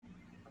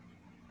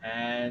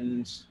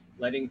and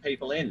letting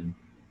people in.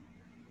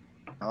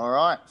 All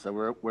right, so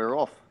we're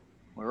off.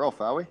 We're off,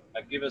 are we?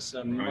 Give us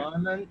a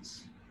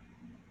moment,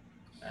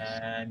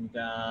 and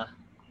as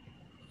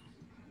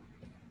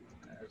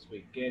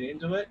we get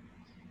into it.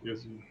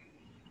 Yes.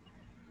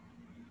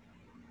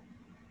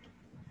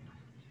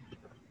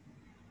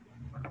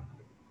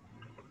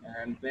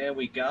 And there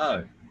we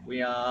go.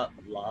 We are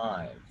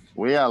live.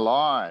 We are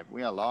live.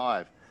 We are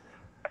live.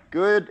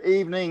 Good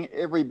evening,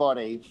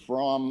 everybody,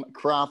 from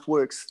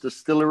Craftworks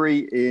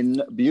Distillery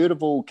in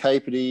beautiful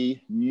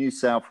Kapiti, New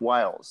South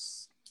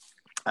Wales.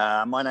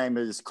 My name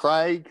is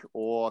Craig,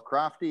 or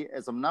Crafty,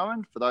 as I'm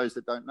known, for those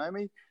that don't know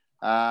me.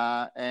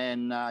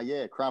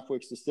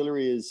 Craftworks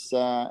Distillery is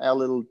our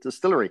little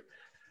distillery.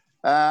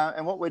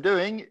 And what we're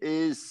doing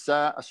is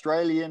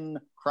Australian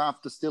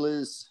craft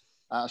distillers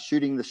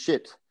shooting the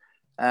shit.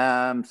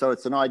 So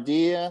it's an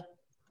idea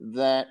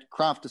that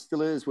craft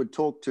distillers would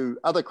talk to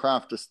other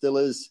craft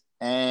distillers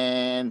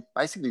and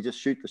basically just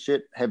shoot the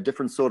shit, have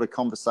different sort of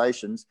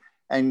conversations,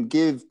 and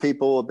give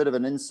people a bit of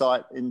an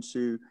insight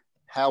into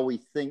how we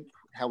think,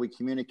 how we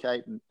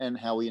communicate, and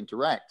how we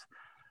interact.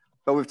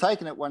 But we've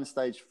taken it one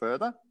stage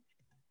further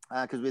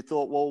because we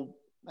thought, well,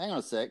 hang on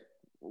a sec,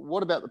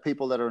 what about the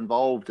people that are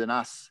involved in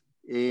us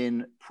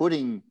in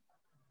putting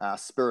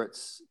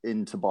spirits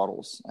into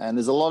bottles? And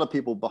there's a lot of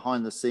people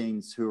behind the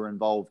scenes who are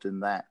involved in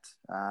that.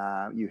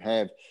 You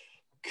have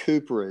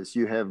cooperers,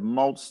 you have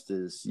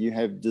maltsters, you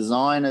have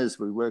designers.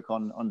 We work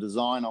on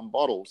design on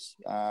bottles.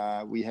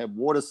 We have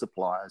water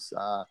suppliers,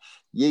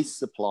 yeast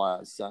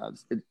suppliers.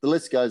 The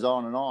list goes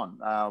on and on.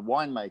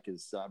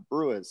 Winemakers,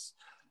 brewers.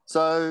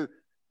 So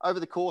over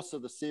the course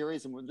of the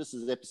series, and this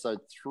is episode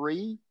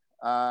 3,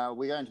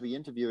 we're going to be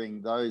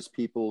interviewing those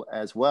people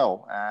as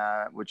well,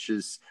 which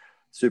is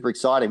super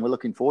exciting. We're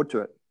looking forward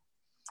to it.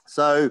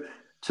 So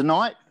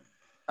tonight,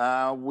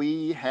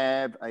 we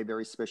have a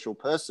very special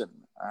person.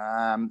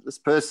 This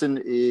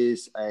person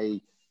is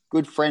a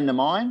good friend of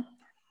mine,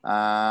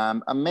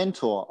 a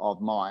mentor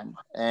of mine,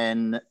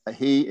 and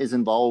he is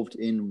involved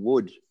in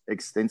wood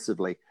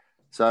extensively.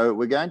 So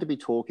we're going to be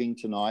talking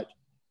tonight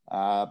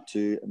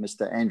to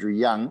Mr. Andrew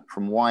Young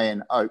from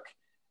YN Oak.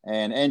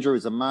 And Andrew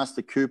is a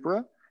master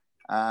cooperer.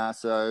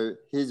 So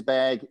his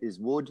bag is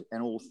wood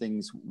and all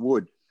things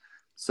wood.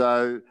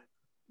 So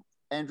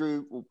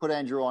Andrew, we'll put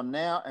Andrew on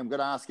now. I'm going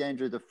to ask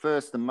Andrew the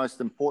first and most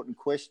important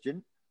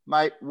question.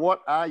 Mate,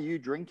 what are you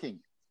drinking?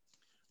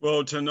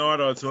 Well,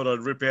 tonight I thought I'd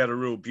rip out a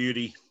real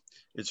beauty.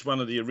 It's one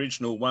of the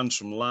original ones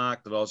from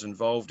Lark that I was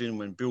involved in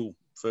when Bill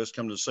first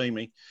came to see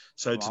me.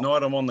 So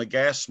tonight I'm on the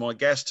gas. My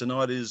gas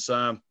tonight is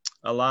a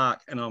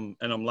Lark, and I'm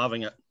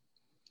loving it.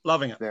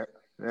 Loving it. Very,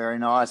 very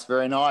nice,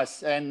 very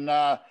nice. And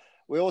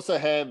we also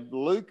have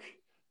Luke,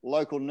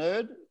 local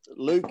nerd.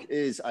 Luke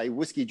is a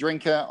whiskey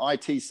drinker,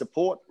 IT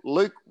support.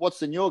 Luke,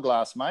 what's in your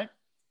glass, mate?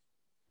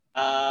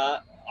 I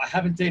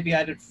haven't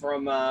deviated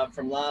from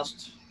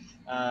last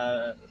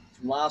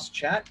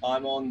chat.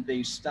 I'm on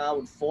the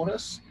Starwood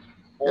Fortis,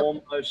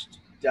 almost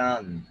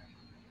done.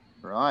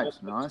 Right,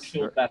 almost nice.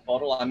 Filled that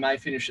bottle. I may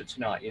finish it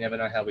tonight. You never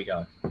know how we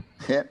go.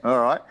 Yeah, all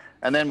right.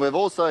 And then we've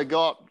also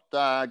got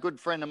a good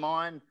friend of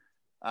mine,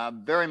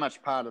 very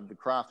much part of the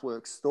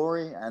Craftworks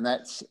story, and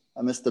that's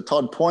Mr.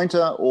 Todd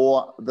Pointer,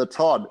 or the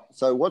Todd.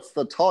 So what's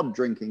the Todd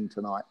drinking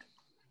tonight?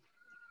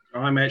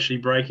 I'm actually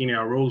breaking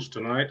our rules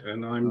tonight,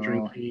 and I'm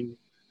drinking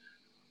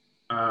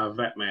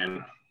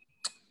Vatman,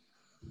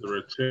 the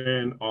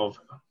return of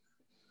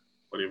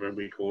whatever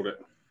we called it.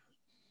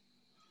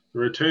 The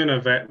return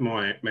of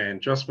Vatman,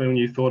 just when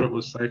you thought it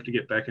was safe to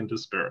get back into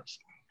spirits.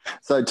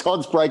 So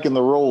Todd's breaking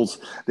the rules.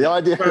 The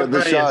idea of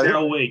the show. It's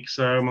our week,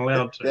 so I'm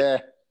allowed to. Yeah.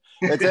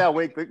 It's our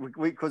week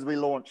because we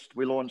launched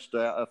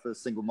our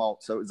first single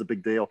malt, so it was a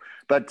big deal.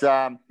 But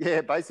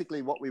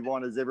basically what we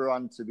want is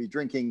everyone to be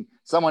drinking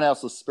someone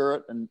else's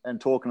spirit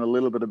and talking a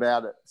little bit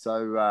about it.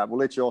 So we'll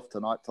let you off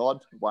tonight,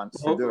 Todd. We'll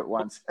do it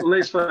once.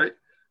 Let's say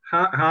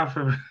half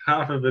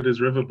of it is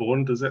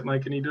Riverborn. Does that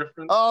make any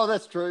difference? Oh,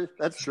 that's true.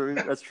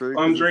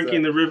 I'm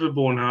drinking the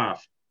Riverborn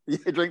half. You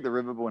drink the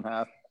Riverborn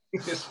half.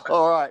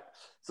 All right.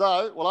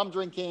 So, I'm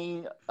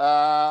drinking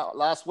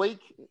last weekend,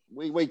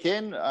 we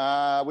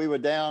were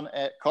down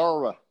at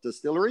Corowa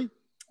Distillery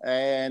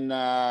and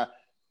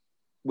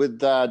with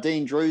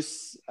Dean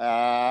Druce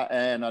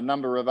and a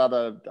number of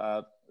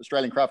other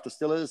Australian craft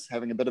distillers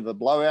having a bit of a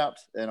blowout,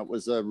 and it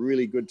was a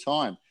really good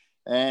time.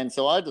 And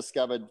so I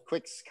discovered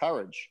Quick's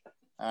Courage,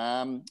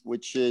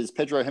 which is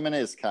Pedro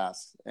Jimenez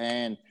cask.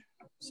 And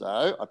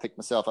so I picked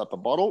myself up a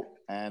bottle,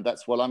 and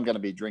that's what I'm going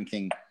to be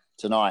drinking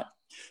tonight.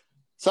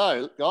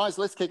 So, guys,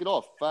 let's kick it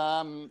off.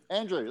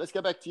 Andrew, let's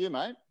go back to you,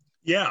 mate.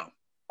 Yeah.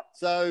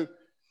 So,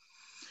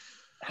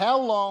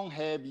 how long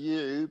have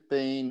you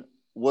been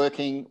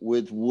working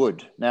with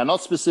wood? Now,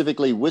 not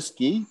specifically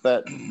whiskey,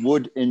 but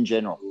wood in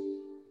general.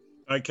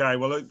 Okay,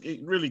 well, it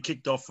really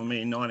kicked off for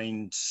me in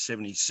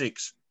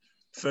 1976,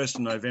 1st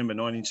of November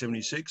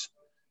 1976,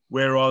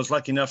 where I was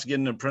lucky enough to get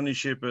an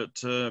apprenticeship at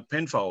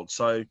Penfold.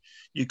 So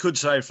you could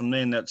say from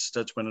then that's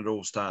when it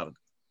all started.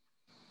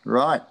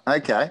 Right,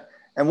 okay.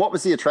 And what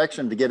was the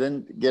attraction to get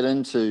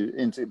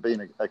into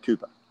being a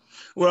Cooper?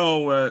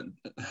 Well,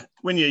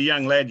 when you're a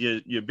young lad,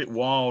 you're a bit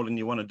wild and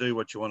you want to do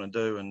what you want to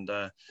do. And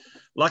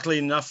luckily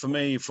enough for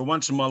me, for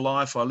once in my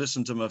life, I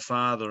listened to my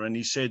father, and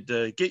he said,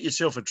 get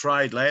yourself a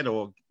trade, lad,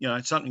 or,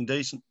 something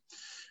decent.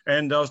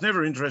 And I was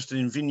never interested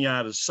in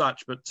vineyard as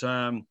such, but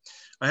I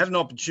had an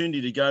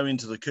opportunity to go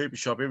into the Cooper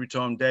shop every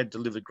time Dad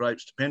delivered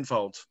grapes to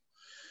Penfolds.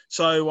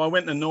 So I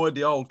went and annoyed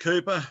the old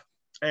Cooper,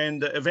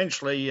 and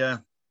eventually,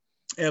 out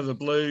of the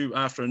blue,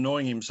 after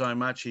annoying him so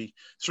much, he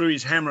threw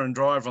his hammer and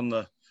drive on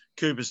the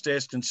Cooper's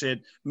desk and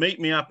said, meet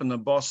me up in the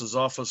boss's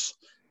office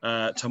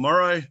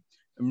tomorrow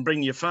and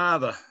bring your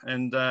father.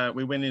 And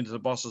we went into the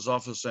boss's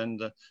office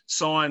and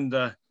signed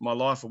my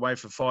life away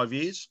for 5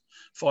 years,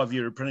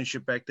 5-year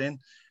apprenticeship back then.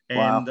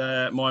 And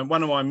wow.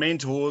 One of my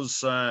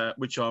mentors,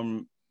 which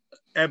I'm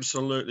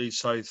absolutely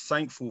so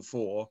thankful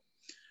for,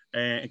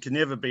 and it can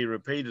never be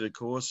repeated, of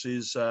course,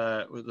 is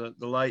the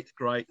late,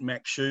 great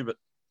Max Schubert.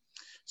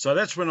 So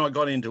that's when I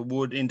got into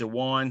wood, into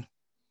wine,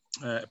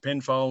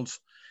 Penfolds,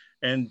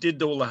 and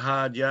did all the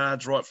hard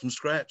yards right from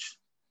scratch.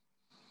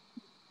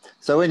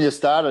 So when you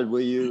started, were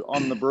you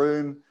on the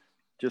broom,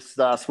 just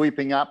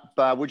sweeping up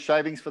wood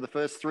shavings for the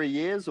first 3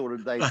 years, or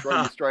did they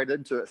throw you straight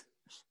into it?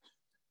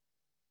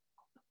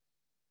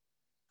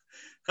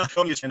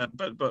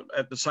 But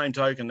at the same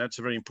token, that's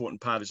a very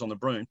important part, is on the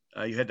broom.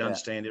 You had to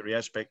understand every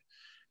aspect.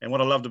 And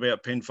what I loved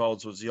about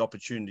Penfolds was the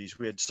opportunities.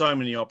 We had so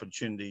many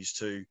opportunities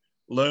to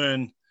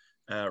learn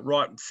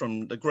right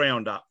from the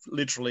ground up,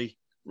 literally,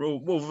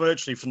 well,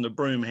 virtually from the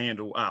broom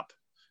handle up.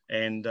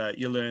 And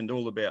you learned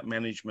all about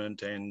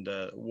management and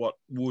what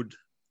wood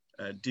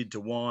did to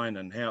wine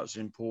and how it's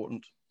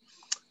important.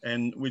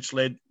 And which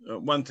led,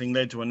 one thing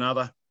led to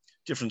another,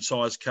 different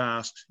size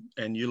cask,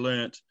 and you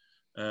learnt,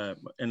 and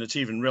it's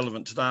even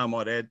relevant today, I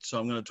might add. So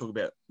I'm going to talk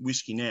about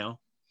whiskey now.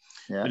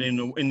 Yeah. But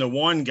in the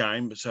wine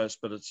game, but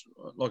it's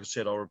like I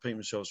said, I'll repeat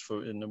myself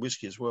in the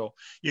whiskey as well.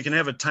 You can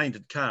have a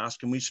tainted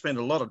cask, and we spend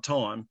a lot of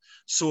time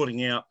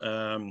sorting out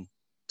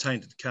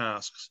tainted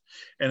casks.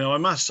 And I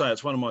must say,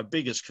 it's one of my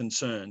biggest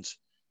concerns,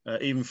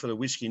 even for the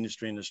whiskey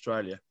industry in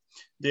Australia.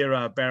 There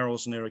are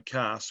barrels and there are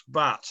casks,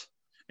 but,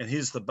 and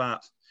here's the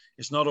but,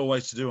 it's not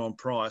always to do on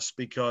price,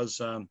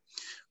 because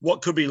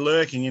what could be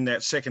lurking in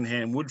that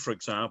secondhand wood, for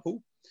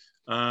example,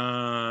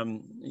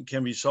 it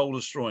can be soul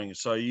destroying.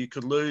 So you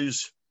could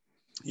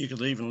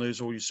even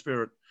lose all your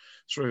spirit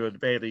through a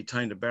badly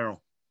tainted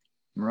barrel.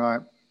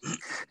 Right.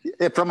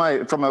 Yeah,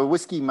 from a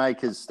whiskey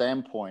maker's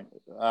standpoint,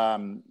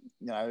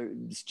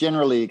 it's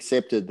generally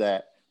accepted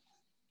that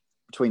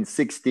between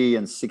 60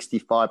 and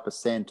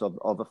 65%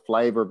 of the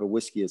flavour of a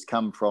whiskey has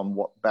come from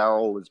what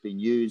barrel has been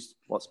used,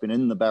 what's been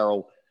in the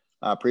barrel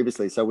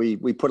previously. So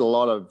we put a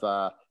lot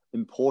of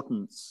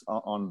importance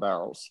on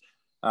barrels.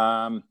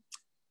 And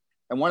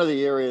one of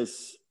the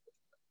areas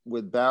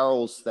with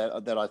barrels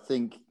that I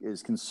think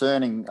is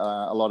concerning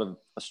a lot of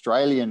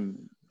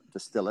Australian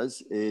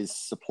distillers is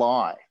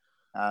supply.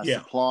 Of,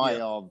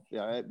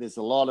 there's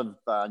a lot of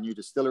new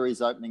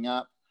distilleries opening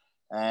up,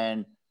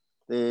 and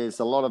there's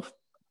a lot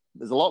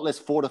less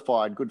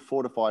good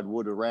fortified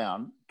wood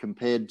around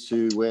compared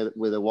to where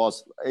there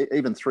was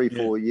even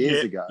 3-4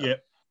 years ago. Yeah,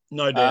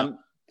 no doubt.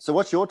 So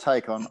what's your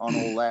take on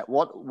all that?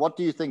 What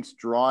do you think's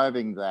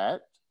driving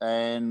that,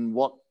 and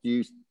what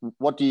do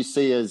you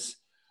see as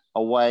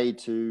a way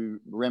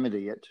to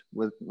remedy it?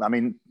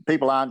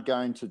 People aren't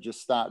going to just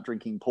start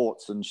drinking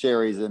ports and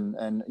sherries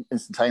and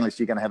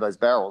instantaneously you're going to have those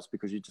barrels,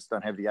 because you just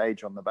don't have the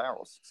age on the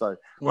barrels. So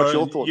what's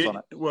your thoughts on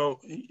it?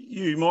 Well,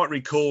 you might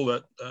recall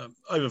that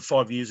over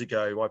 5 years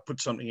ago, I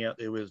put something out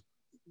there with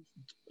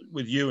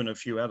you and a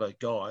few other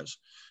guys,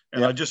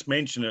 and I just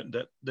mentioned it,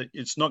 that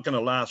it's not going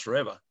to last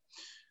forever.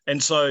 And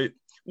so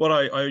what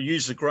I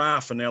use the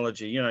graph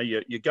analogy,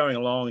 you're going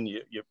along and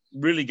you're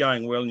really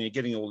going well and you're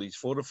getting all these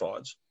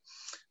fortifieds.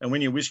 And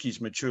when your whiskey's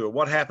mature,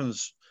 what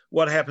happens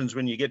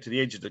when you get to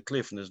the edge of the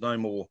cliff and there's no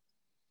more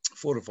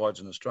fortifieds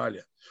in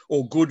Australia,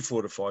 or good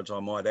fortifieds, I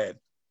might add?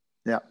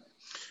 Yeah.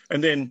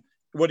 And then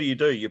what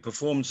do? Your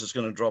performance is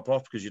going to drop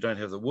off because you don't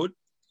have the wood.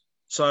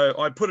 So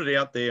I put it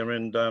out there,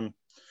 and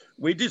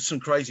we did some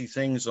crazy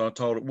things. I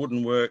told it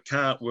wouldn't work,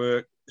 can't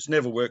work, it's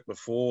never worked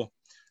before.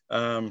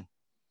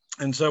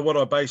 And so what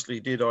I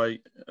basically did, I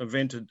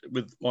invented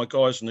with my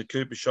guys in the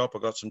Cooper shop. I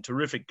got some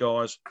terrific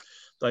guys.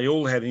 They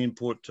all had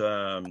input.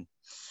 I'll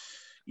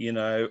give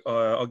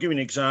you an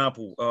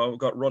example. I've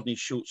got Rodney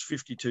Schultz,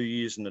 52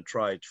 years in the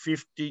trade,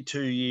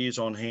 52 years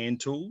on hand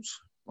tools.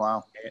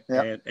 Wow.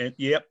 And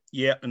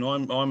And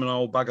I'm an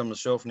old bugger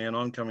myself now, and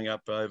I'm coming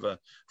up over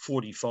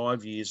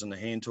 45 years in the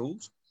hand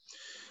tools.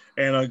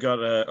 And I got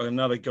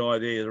another guy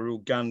there, a real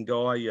gun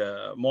guy,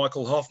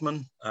 Michael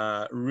Hoffman.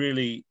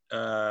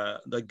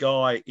 The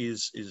guy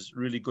is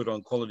really good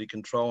on quality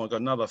control. I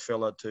got another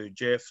fella too,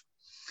 Jeff.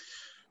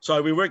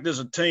 So we worked as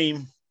a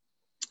team,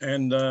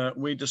 and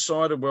we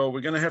decided, well,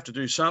 we're going to have to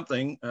do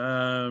something.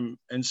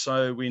 And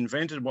so we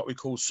invented what we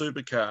call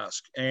super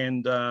cask.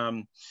 And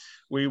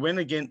we went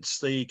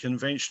against the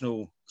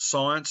conventional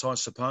science, I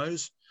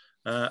suppose.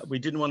 We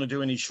didn't want to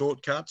do any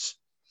shortcuts.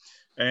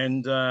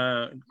 And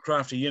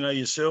Crafty, you know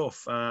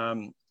yourself,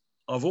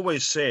 I've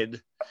always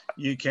said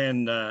you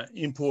can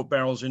import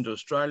barrels into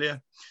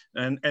Australia,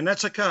 and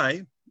that's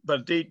okay.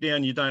 But deep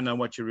down, you don't know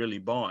what you're really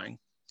buying,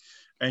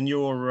 and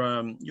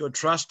you're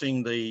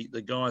trusting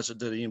the guys that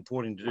do the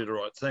importing to do the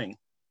right thing,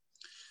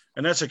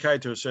 and that's okay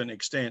to a certain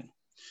extent.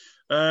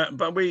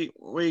 But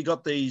we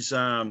got these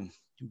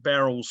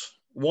barrels,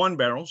 wine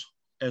barrels,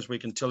 as we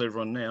can tell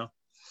everyone now.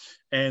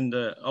 And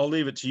I'll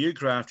leave it to you,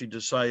 Crafty,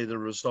 to say the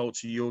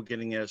results you're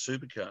getting out of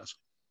Supercars.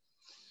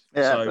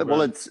 Yeah, so,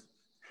 well, it's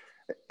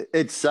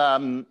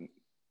the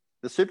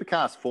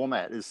Supercars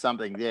format is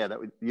something, that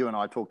you and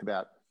I talked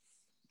about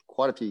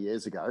quite a few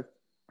years ago,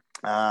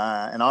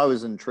 and I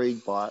was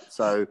intrigued by it.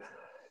 So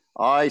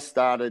I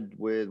started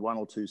with 1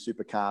 or 2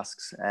 super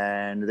casks,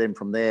 and then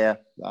from there,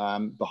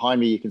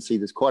 behind me you can see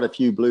there's quite a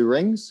few blue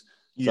rings.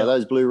 Yep. So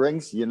those blue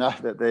rings, you know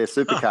that they're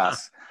super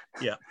casks.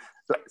 Yeah.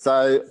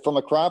 So from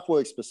a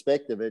Craftworks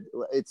perspective,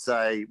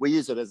 we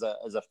use it as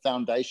a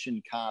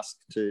foundation cask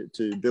to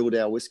build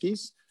our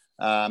whiskies.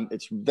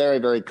 It's very,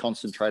 very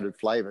concentrated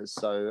flavors.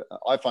 So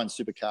I find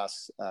super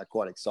casks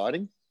quite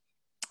exciting.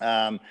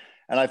 And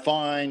I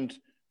find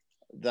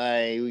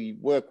they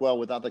work well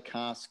with other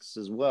casks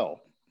as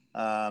well.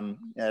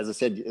 As I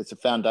said, it's a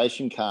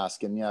foundation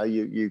cask, and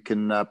you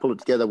can pull it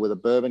together with a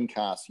bourbon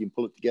cask. You can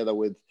pull it together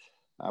with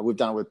we've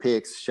done it with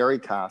PX sherry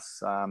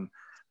casks,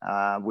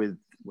 with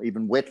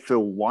even wet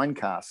fill wine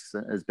casks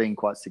has been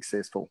quite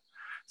successful.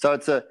 So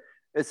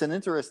it's an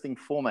interesting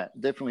format,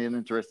 definitely an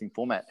interesting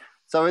format.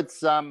 So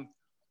it's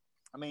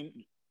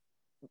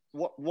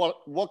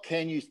what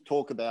can you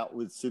talk about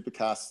with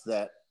supercasts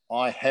that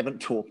I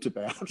haven't talked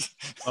about?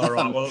 All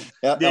right, well,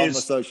 out on the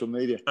social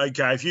media.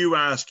 Okay, if you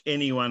ask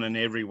anyone and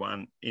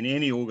everyone in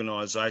any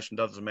organisation,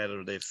 doesn't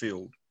matter their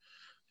field,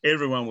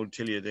 everyone will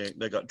tell you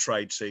they got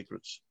trade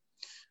secrets.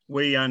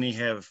 We only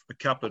have a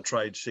couple of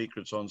trade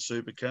secrets on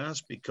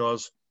supercars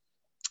because,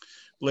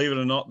 believe it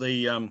or not,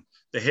 the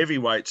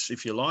heavyweights,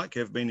 if you like,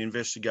 have been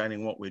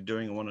investigating what we're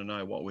doing and want to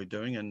know what we're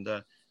doing, and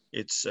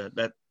it's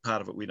that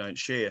part of it we don't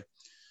share.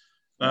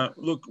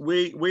 Look,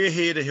 we're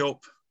here to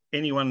help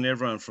anyone and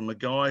everyone, from a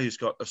guy who's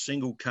got a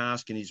single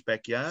cask in his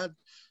backyard,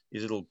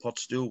 his little pot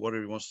still,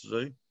 whatever he wants to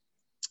do,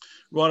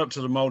 right up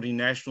to the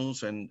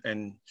multinationals,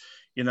 and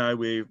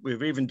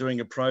we're even doing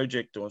a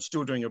project, or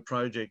still doing a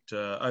project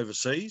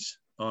overseas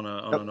on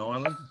an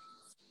island,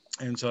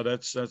 and so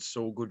that's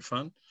all good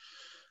fun.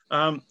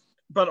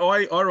 But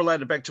I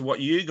relate it back to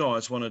what you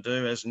guys want to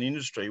do as an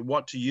industry.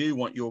 What do you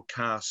want your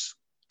casks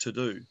to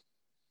do?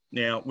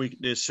 Now,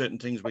 there's certain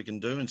things we can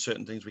do and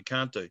certain things we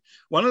can't do.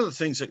 One of the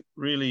things that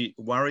really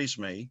worries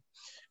me,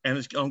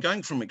 and I'm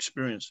going from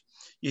experience,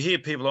 you hear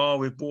people,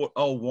 we've bought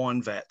old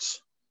wine vats.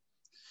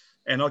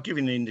 And I'll give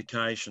you an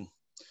indication.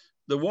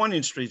 The wine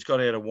industry's got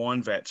out of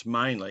wine vats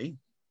mainly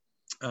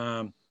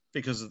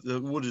because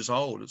the wood is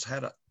old, it's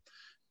had it.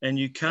 And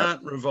you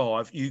cannot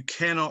revive,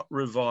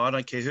 I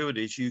don't care who it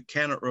is, you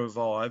cannot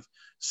revive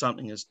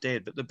something that's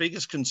dead. But the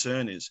biggest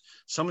concern is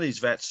some of these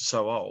vats are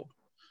so old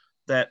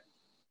that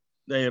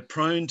they are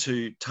prone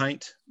to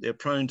taint, they're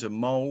prone to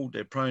mold,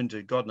 they're prone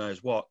to God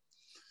knows what,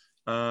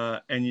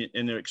 and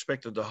they're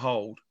expected to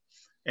hold.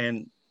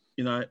 And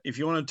if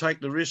you want to take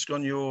the risk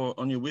on your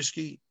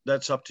whiskey,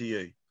 that's up to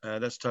you.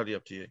 That's totally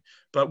up to you.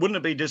 But wouldn't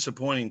it be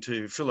disappointing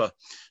to fill a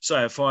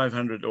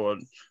 500 or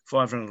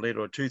 500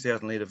 litre or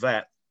 2,000 litre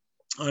vat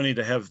only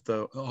to have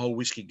the whole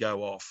whiskey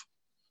go off?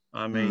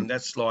 I mean,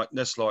 that's like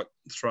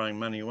throwing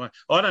money away.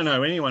 I don't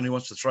know anyone who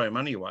wants to throw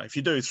money away. If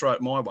you do, throw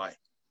it my way.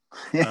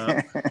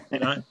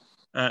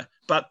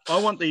 But I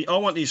want the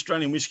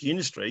Australian whiskey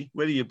industry,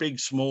 whether you're big,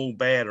 small,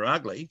 bad, or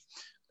ugly,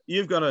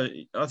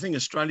 I think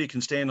Australia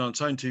can stand on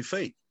its own 2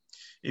 feet.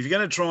 If you're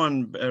going to try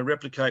and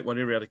replicate what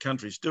every other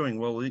country is doing,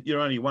 well, you're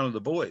only one of the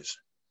boys.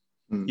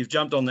 You've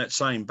jumped on that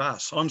same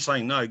bus. I'm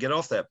saying, no, get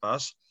off that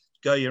bus,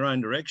 go your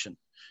own direction.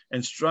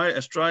 And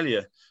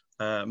Australia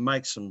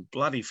makes some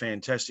bloody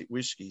fantastic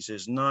whiskies.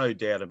 There's no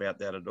doubt about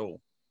that at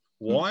all.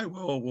 Why?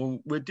 Well,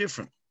 we're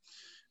different.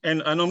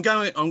 And I'm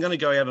going to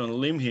go out on a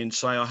limb here and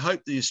say I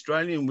hope the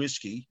Australian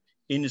whiskey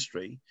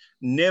industry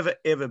never,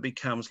 ever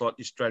becomes like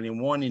the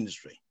Australian wine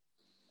industry.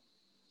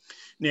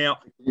 Now,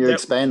 you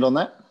expand on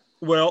that?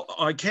 Well,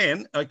 I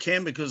can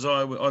because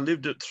I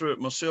lived through it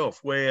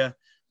myself, where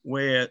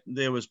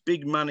there was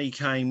big money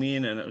came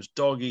in and it was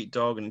dog eat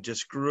dog, and it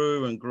just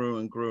grew and grew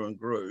and grew and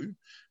grew,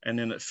 and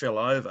then it fell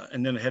over,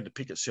 and then it had to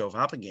pick itself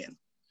up again.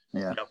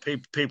 Yeah. Now,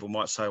 people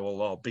might say,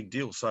 well, big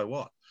deal, so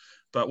what?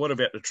 But what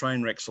about the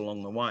train wrecks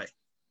along the way?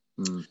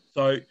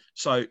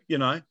 So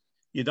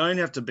you don't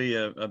have to be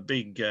a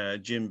big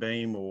Jim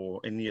Beam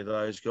or any of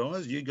those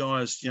guys. You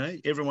guys,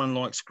 everyone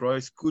likes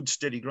growth, good,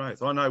 steady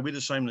growth. I know we're the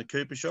same in the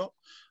Cooper shop.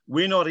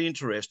 We're not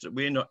interested.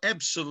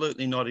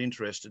 Absolutely not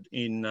interested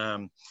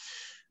in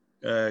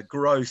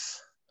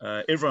growth.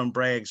 Everyone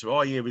brags,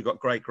 we've got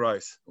great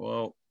growth.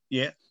 Well,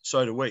 yeah,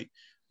 so do we.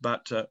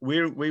 But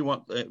we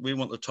want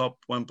the top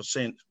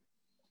 1%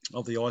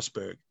 of the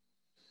iceberg.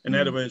 In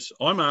other words,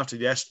 I'm after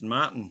the Aston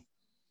Martin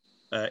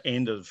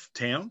end of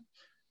town,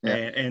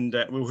 and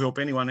we'll help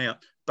anyone out.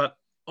 But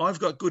I've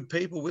got good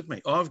people with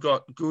me. I've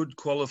got good,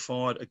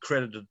 qualified,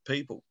 accredited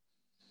people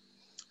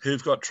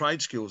who've got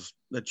trade skills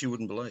that you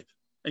wouldn't believe.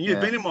 And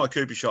you've been in my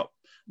Cooper shop,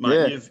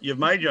 mate. You've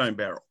made your own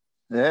barrel.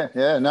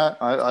 Yeah. No,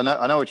 I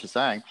know what you're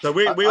saying. So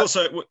we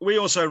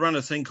also run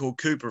a thing called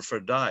Cooper for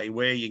a day,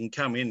 where you can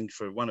come in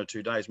for 1 or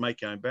 2 days,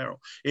 make your own barrel.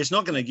 It's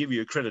not going to give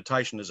you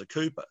accreditation as a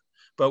Cooper,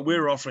 but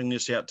we're offering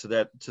this out to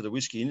the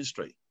whiskey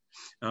industry.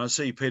 And I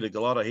see Peter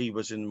Gallotta. He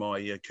was in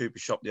my Cooper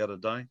shop the other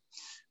day,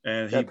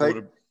 and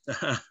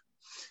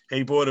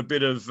he bought a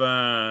bit of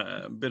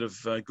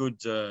good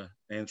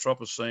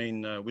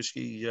Anthropocene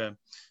whiskey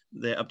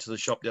there up to the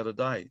shop the other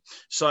day.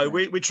 So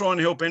we try and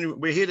help.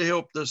 We're here to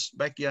help this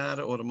backyard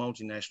or the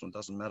multinational. It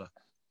doesn't matter.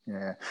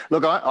 Yeah.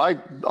 Look,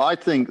 I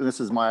think, this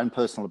is my own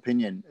personal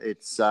opinion,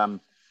 it's the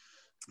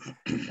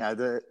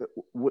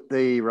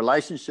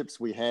relationships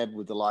we had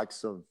with the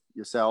likes of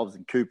yourselves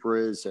and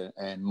Cooperers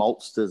and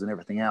Maltsters and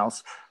everything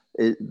else,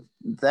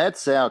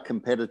 that's our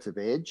competitive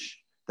edge.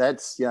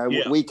 That's,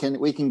 we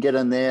can get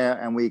in there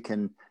and we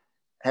can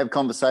have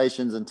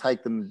conversations and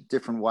take them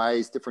different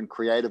ways, different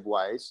creative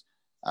ways,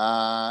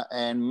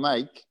 and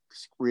make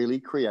really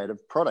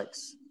creative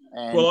products.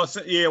 And I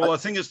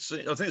think it's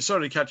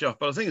sorry to cut you off,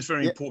 but I think it's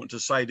very important to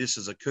say this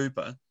as a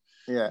Cooper.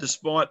 Yeah.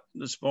 Despite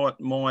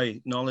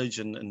my knowledge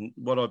and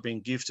what I've been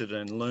gifted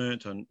and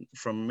learnt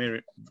from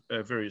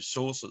various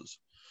sources,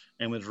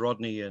 and with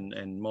Rodney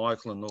and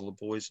Michael and all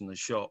the boys in the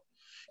shop,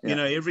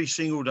 every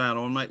single day, and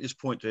I'll make this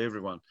point to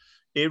everyone,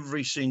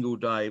 every single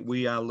day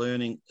we are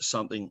learning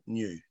something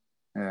new.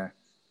 Yeah.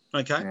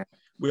 Okay. Yeah.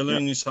 We're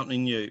learning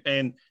something new,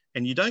 and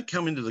you don't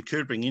come into the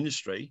coopering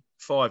industry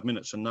 5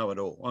 minutes and know it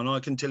all. And I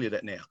can tell you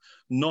that now.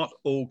 Not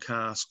all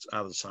casks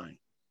are the same.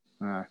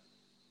 No.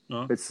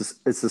 It's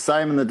the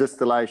same in the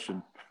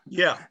distillation.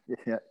 Yeah.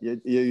 Yeah.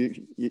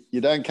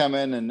 You don't come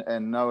in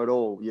and know it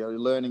all. You're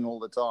learning all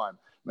the time.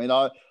 I mean,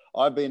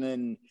 I've been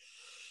in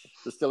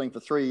distilling for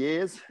 3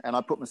 years, and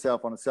I put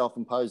myself on a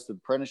self-imposed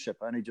apprenticeship.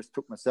 I only just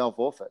took myself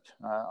off it.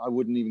 I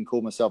wouldn't even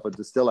call myself a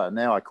distiller.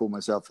 Now I call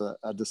myself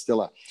a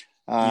distiller.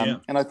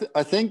 And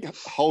I think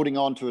holding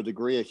on to a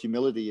degree of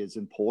humility is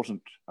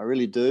important. I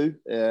really do,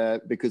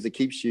 because it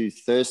keeps you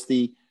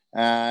thirsty,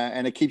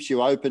 and it keeps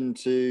you open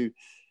to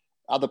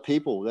other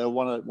people. They'll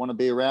want to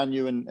be around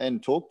you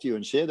and talk to you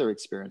and share their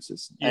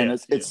experiences. Yeah, and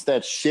it's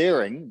that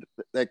sharing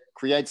that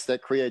creates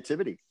that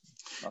creativity.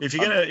 If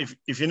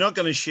you're not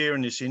going to share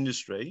in this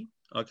industry,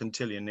 I can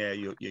tell you now,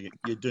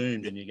 you're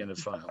doomed and you're going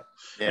to fail.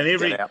 Yeah,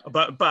 and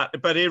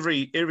but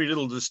every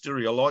little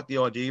distillery, I like the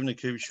idea. Even a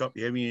Cooper shop,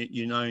 you have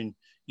your own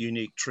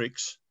unique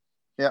tricks.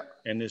 Yeah.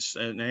 And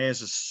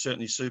ours is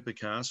certainly super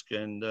cask,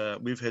 and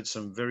we've had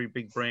some very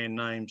big brand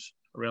names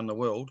around the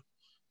world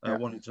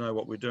wanting to know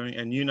what we're doing.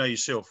 And you know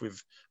yourself,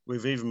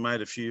 we've even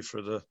made a few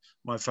for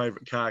my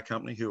favourite car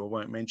company, who I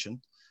won't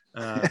mention.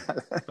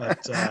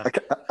 But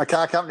a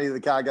car company,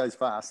 the car goes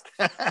fast.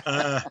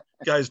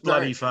 Goes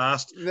bloody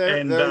fast.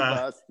 Very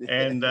fast.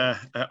 And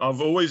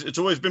it's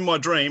always been my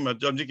dream. I'm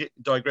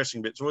digressing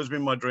a bit. It's always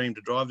been my dream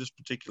to drive this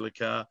particular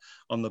car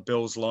on the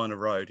Bells Line of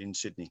Road in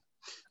Sydney.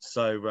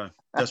 So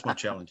that's my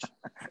challenge.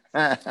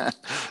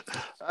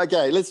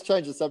 Okay, let's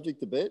change the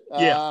subject a bit.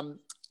 Yeah.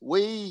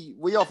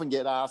 We often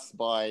get asked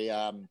by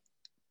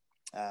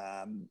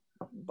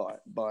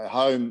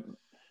home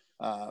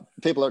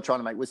people are trying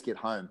to make whiskey at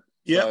home.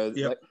 Yeah.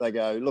 So they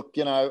go, look,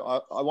 I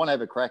want to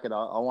have a crack at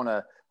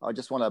it. I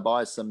just want to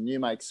buy some new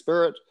make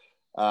spirit,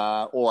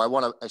 or I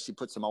want to actually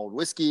put some old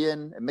whiskey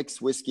in and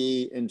mix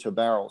whiskey into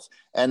barrels.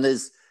 And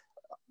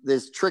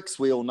there's tricks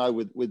we all know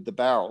with the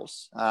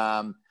barrels.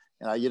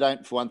 You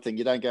don't, for one thing,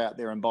 you don't go out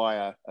there and buy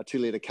a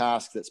 2-litre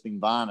cask that's been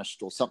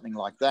varnished or something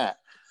like that.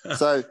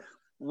 So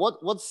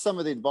what's some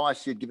of the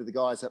advice you'd give the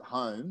guys at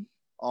home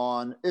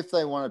on if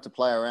they wanted to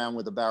play around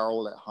with a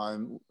barrel at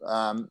home?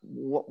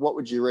 What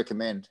would you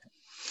recommend?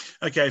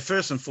 Okay,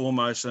 first and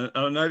foremost,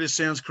 I know this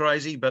sounds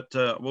crazy, but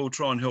we'll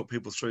try and help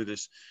people through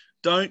this.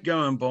 Don't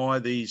go and buy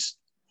these,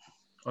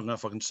 I don't know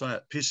if I can say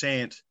it,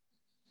 pissant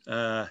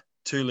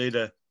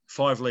 2-litre,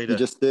 5-litre. You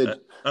just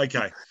did.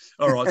 Okay.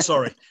 All right,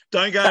 sorry.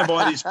 Don't go and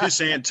buy these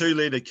pissant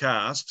 2-litre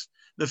casks.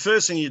 The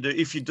first thing you do,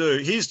 if you do,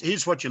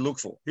 here's what you look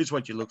for.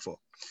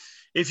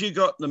 If you've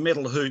got the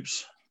metal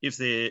hoops, if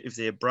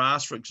they're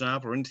brass, for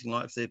example, or anything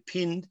like, if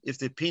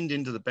they're pinned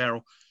into the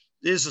barrel,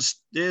 there's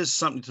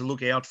something to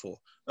look out for.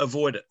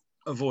 Avoid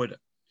it,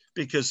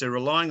 because they're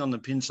relying on the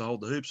pins to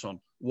hold the hoops on.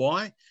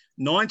 Why?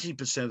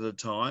 90% of the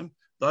time,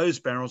 those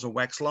barrels are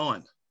wax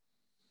lined.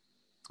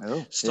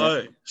 Oh,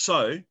 so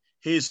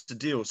here's the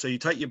deal. So you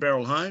take your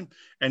barrel home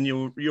and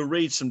you'll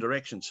read some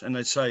directions, and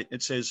it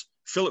says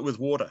fill it with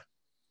water.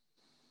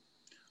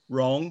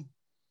 Wrong.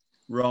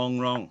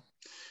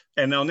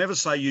 And they'll never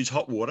say use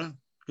hot water,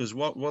 because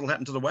what'll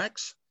happen to the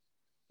wax?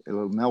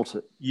 It'll melt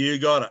it. You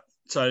got it.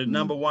 So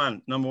number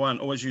one,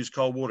 always use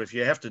cold water. If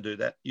you have to do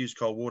that, use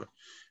cold water.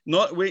 In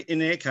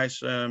our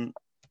case,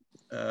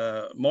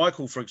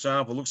 Michael, for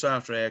example, looks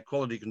after our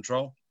quality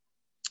control.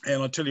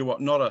 And I tell you what,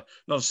 not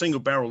a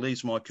single barrel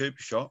leaves my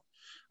Cooper shop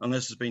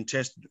unless it's been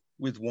tested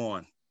with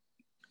wine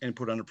and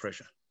put under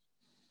pressure.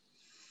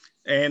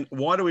 And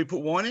why do we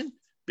put wine in?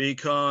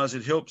 Because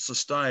it helps the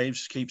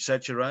staves keep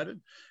saturated.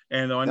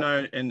 And I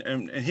know,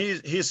 and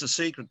here's the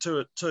secret to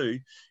it too.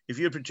 If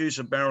you produce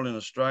a barrel in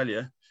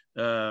Australia,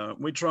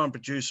 we try and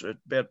produce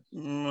about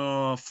 10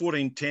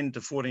 to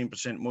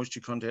 14% moisture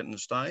content in the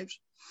staves,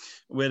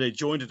 where they're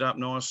jointed up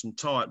nice and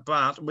tight.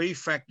 But we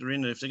factor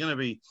in if they're going to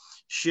be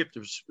shipped,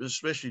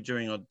 especially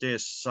during, I dare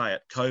say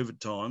it, COVID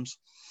times,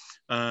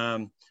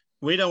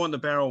 we don't want the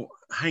barrel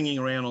hanging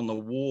around on the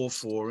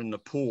wharf or in the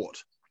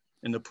port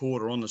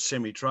or on the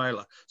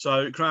semi-trailer.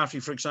 So, Crafty,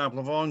 for example,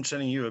 if I'm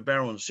sending you a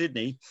barrel in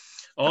Sydney,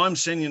 I'm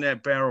sending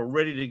that barrel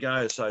ready to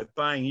go. So,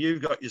 bang,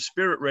 you've got your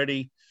spirit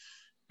ready,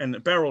 and the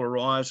barrel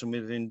arrives, and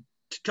within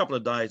a couple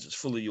of days, it's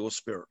full of your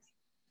spirit.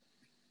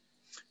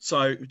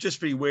 So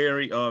just be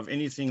wary of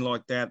anything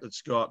like that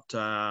that's got,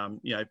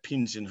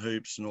 pins in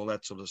hoops and all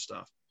that sort of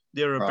stuff.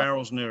 There are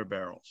barrels and there are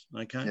barrels,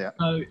 okay? Yeah.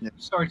 So,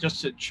 sorry,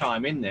 just to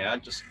chime in there,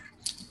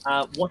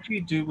 what do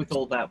you do with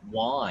all that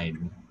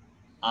wine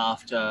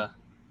after?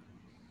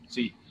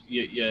 So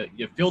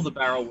you fill the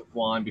barrel with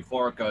wine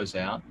before it goes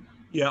out.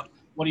 Yeah.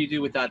 What do you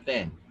do with that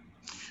then?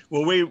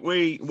 Well,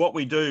 we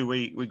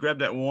grab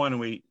that wine,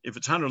 and if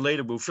it's 100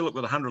 litre, we'll fill it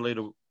with 100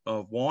 litre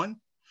of wine,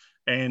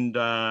 and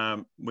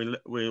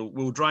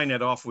we'll drain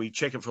that off. We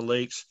check it for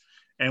leaks,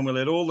 and we'll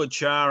let all the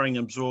charring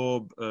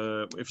absorb.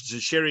 If it's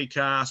a sherry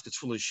cask, it's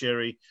full of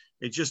sherry.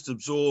 It just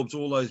absorbs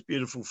all those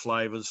beautiful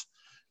flavours.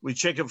 We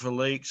check it for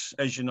leaks.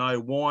 As you know,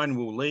 wine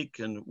will leak,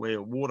 and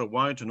where water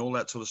won't, and all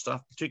that sort of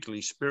stuff,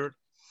 particularly spirit.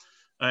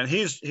 And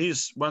here's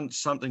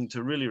something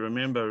to really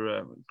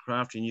remember,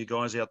 Crafty and you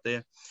guys out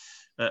there.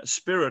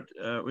 Spirit,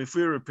 if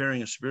we're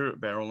repairing a spirit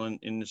barrel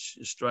in this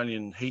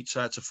Australian heat,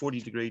 so it's a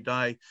 40-degree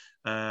day,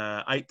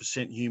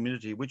 8%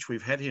 humidity, which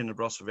we've had here in the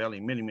Barossa Valley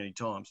many, many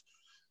times,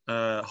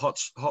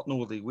 hot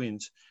northerly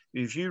winds.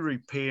 If you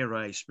repair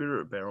a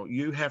spirit barrel,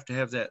 you have to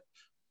have that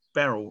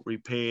barrel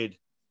repaired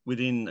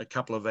within a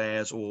couple of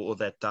hours or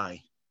that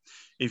day.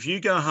 If you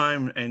go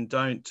home and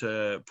don't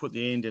put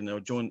the end in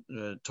or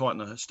tighten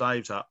the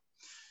staves up,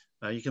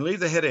 you can leave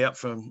the head out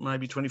for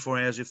maybe 24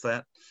 hours, if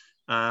that.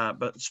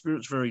 But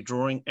spirit's very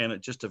drawing, and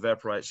it just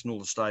evaporates and all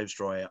the staves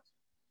dry out.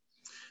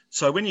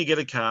 So when you get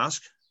a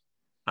cask,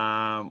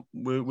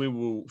 we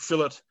will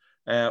fill it,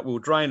 we'll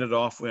drain it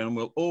off, and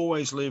we'll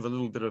always leave a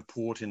little bit of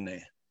port in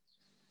there.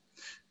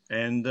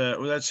 And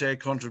that's our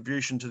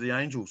contribution to the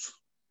Angels.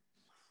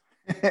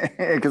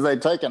 Because they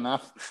take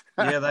enough.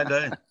 Yeah, they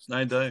do.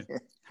 They do.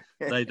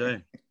 They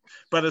do.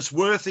 But it's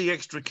worth the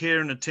extra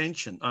care and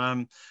attention.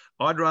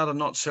 I'd rather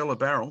not sell a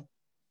barrel.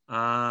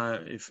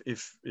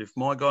 If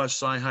my guys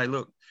say, hey,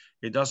 look,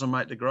 it doesn't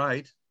make the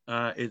grade,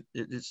 it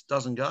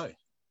doesn't go.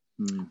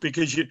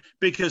 Because it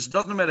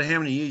doesn't matter how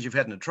many years you've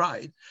had in a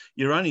trade,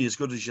 you're only as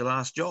good as your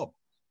last job.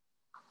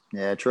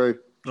 Yeah, true.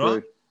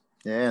 Right?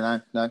 Yeah,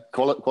 no.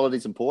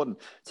 Quality's important.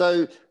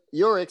 So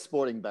you're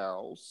exporting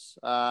barrels.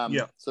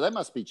 Yeah. So that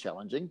must be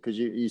challenging because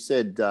you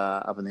said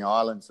up in the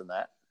islands and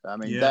that. I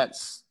mean,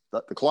 that's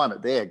the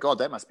climate there. God,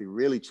 that must be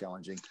really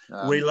challenging.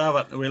 We love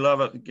it. We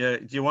love it.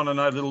 Do you want to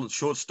know a little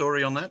short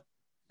story on that?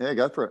 Yeah,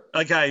 go for it.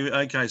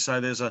 Okay. So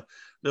there's a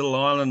little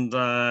island,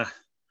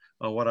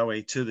 what are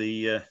we, to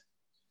the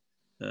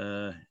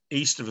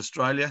east of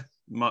Australia,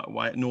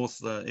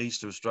 north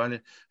east of Australia,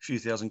 a few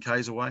thousand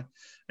k's away.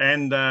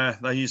 And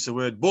they use the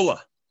word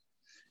bulla.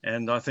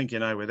 And I think you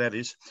know where that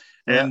is.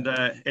 Yeah. And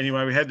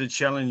anyway, we had the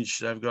challenge.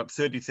 They've got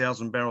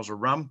 30,000 barrels of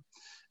rum.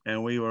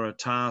 And we were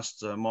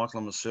tasked, Michael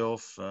and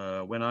myself,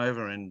 went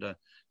over and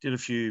did a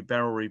few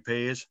barrel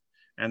repairs.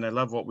 And they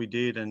loved what we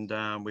did, and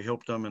we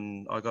helped them.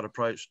 And I got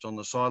approached on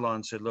the sideline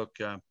and said, look,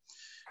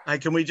 hey,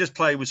 can we just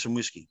play with some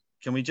whiskey?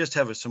 Can we just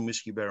have some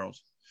whiskey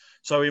barrels?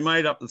 So we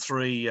made up the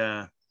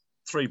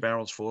three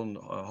barrels for them,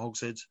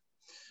 hogsheads.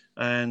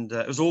 And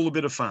it was all a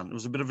bit of fun. It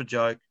was a bit of a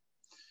joke.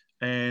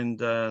 And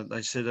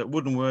they said it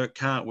wouldn't work,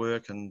 can't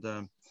work.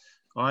 And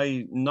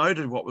I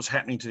noted what was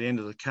happening to the end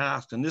of the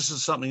cask. And this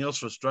is something else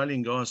for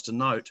Australian guys to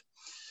note.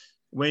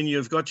 When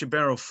you've got your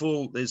barrel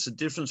full, there's a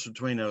difference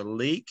between a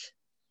leak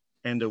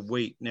and a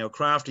weep. Now,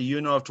 Crafty, you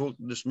and I have talked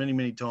this many,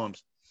 many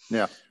times.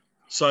 Yeah.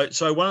 So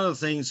one of the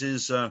things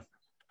is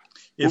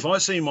if I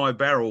see my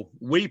barrel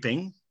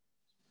weeping,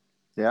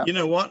 you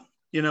know what?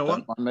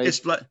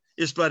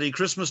 It's bloody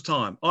Christmas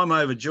time. I'm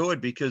overjoyed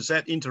because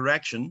that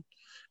interaction,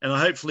 and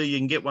hopefully you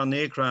can get one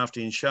there,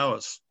 Crafty, and show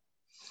us.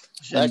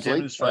 And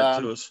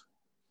demonstrate to us.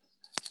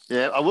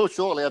 Yeah, I will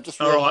shortly. I've just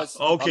realised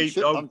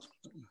I'm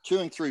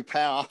chewing through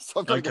power, so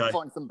I've got to go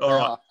find some power.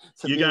 All right.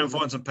 You go and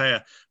find some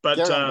power. But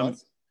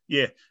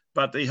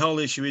but the whole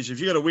issue is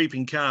if you've got a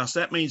weeping cask,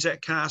 that means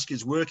that cask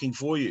is working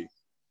for you.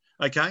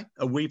 Okay?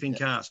 A weeping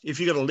cask. If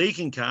you've got a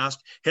leaking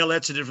cask, hell,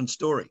 that's a different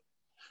story.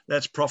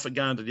 That's profit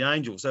going to the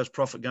Angels. That's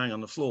profit going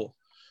on the floor.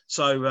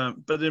 So,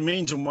 but there are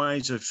means and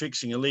ways of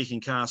fixing a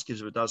leaking cask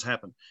if it does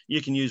happen.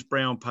 You can use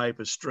brown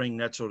paper, string,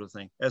 that sort of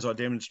thing, as I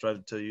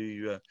demonstrated to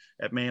you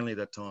at Manly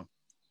that time.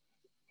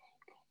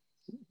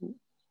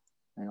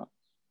 Hang on.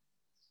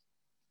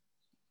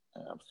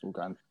 I'm still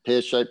going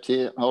pear-shaped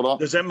here. Hold on.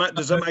 Does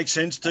that make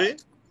sense to you?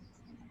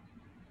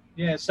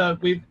 Yeah, so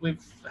we've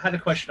had a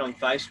question on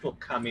Facebook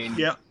come in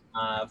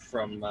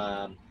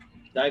from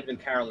David and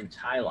Carolyn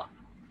Taylor.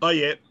 Oh,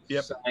 yeah,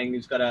 yep. Saying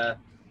he's got a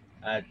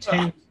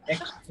 10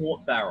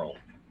 export barrel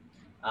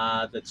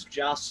that's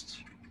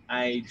just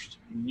aged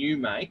new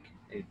make.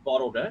 He's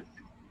bottled it,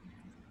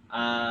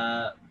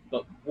 but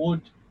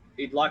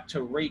he'd like to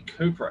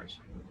recuper it.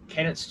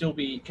 Can it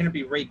be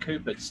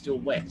recoopered still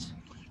wet?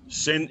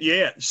 Send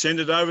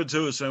it over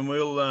to us, and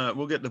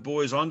we'll get the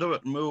boys onto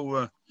it, and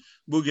we'll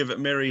give it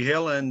merry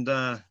hell, and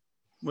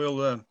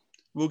we'll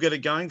get it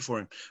going for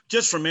him.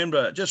 Just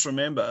remember,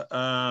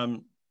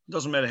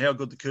 doesn't matter how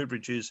good the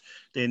cooperage is,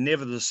 they're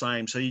never the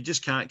same. So you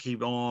just can't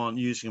keep on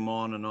using them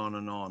on and on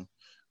and on.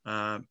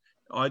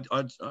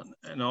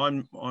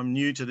 I'm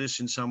new to this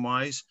in some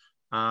ways.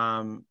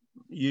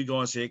 You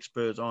guys are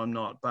experts, I'm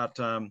not. But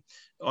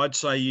I'd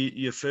say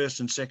your first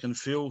and second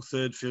fill,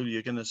 third fill,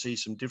 you're going to see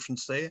some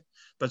difference there.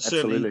 But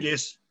certainly,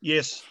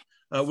 yes,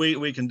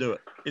 we can do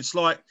it. It's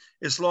like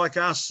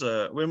us.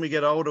 When we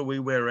get older, we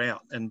wear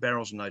out, and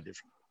barrels are no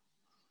different.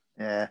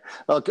 Yeah,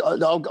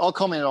 I'll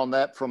comment on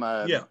that from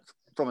a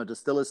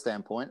distiller's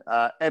standpoint.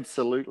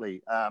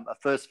 Absolutely, a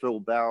first fill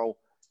barrel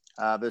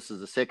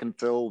versus a second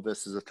fill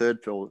versus a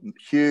third fill,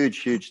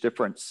 huge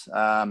difference.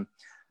 And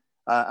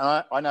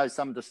I know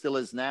some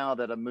distillers now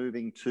that are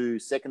moving to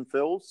second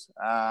fills.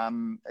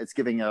 It's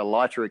giving a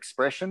lighter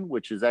expression,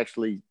 which is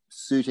actually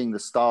suiting the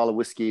style of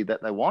whiskey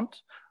that they want.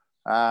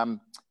 And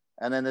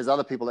then there's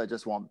other people that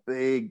just want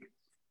big,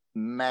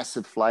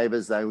 massive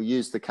flavors. They will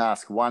use the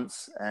cask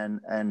once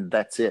and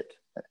that's it.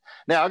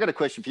 Now, I've got a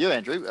question for you,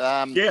 Andrew.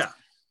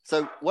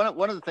 So one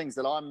of the things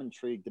that I'm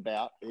intrigued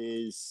about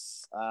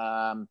is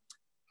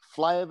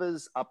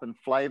flavors up and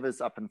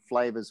flavors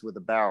with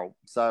a barrel.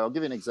 So I'll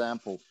give you an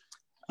example.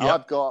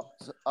 Yep.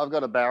 I've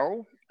got a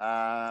barrel,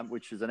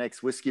 which is an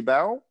ex-whiskey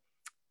barrel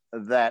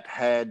that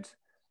had,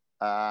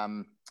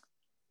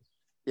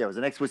 it was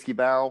an ex-whiskey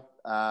barrel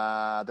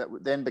that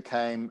then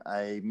became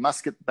a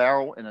muscat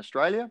barrel in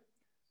Australia,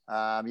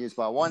 used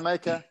by a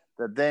winemaker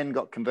that then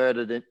got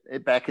converted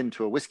it back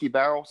into a whiskey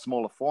barrel,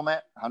 smaller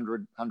format,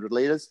 100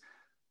 litres,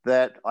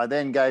 that I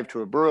then gave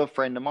to a brewer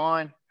friend of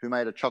mine who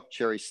made a choc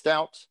cherry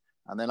stout,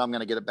 and then I'm going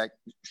to get it back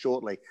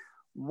shortly.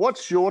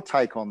 What's your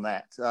take on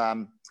that?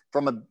 I'm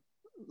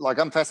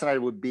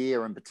fascinated with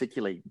beer and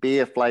particularly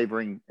beer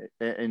flavoring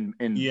in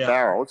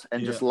barrels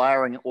and just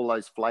layering all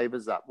those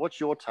flavors up. What's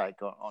your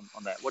take on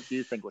that? What do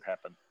you think would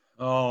happen?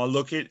 Oh,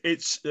 look,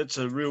 it's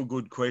a real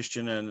good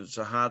question, and it's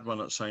a hard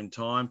one at the same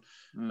time.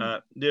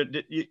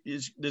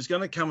 There's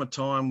going to come a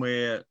time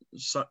where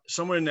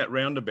somewhere in that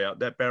roundabout,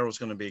 that barrel's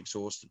going to be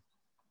exhausted.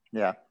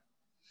 Yeah.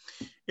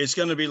 It's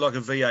going to be like a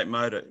V8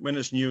 motor. When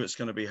it's new, it's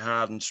going to be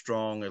hard and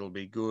strong. It'll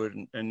be good.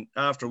 And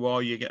after a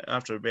while,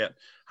 after about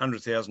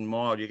 100,000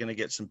 miles, you're going to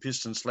get some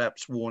piston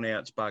slaps, worn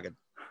out, it's buggered.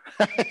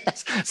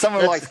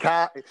 Someone likes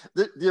cars.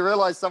 Do you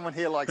realise someone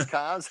here likes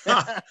cars?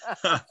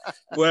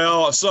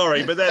 Well,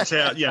 sorry, but that's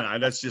how,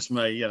 that's just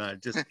me,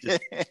 just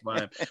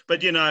my own.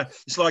 But,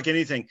 it's like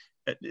anything.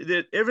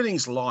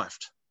 Everything's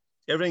lifed.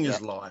 Everything is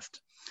lifed.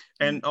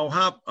 And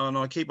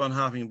I keep on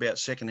harping about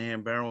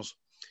second-hand barrels.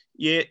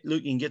 Yeah,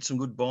 look, you can get some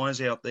good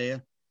buys out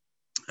there.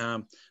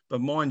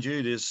 But mind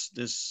you,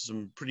 there's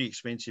some pretty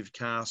expensive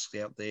casks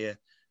out there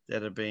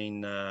that have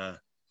been,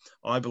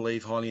 I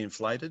believe, highly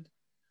inflated.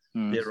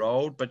 They're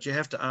old, but you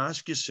have to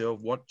ask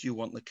yourself, what do you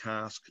want the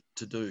cask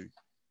to do?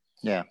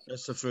 Yeah.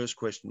 That's the first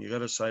question. You've got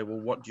to say, well,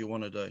 what do you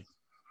want to do?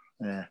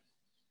 Yeah.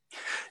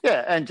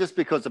 Yeah, and just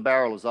because a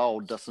barrel is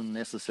old doesn't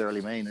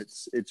necessarily mean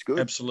it's good.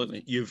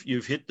 Absolutely.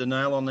 You've hit the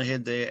nail on the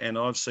head there, and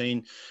I've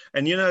seen,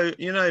 and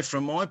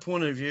from my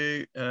point of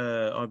view,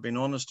 I've been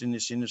honest in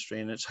this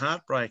industry, and it's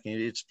heartbreaking.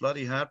 It's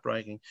bloody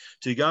heartbreaking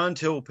to go and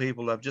tell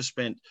people I've just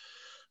spent.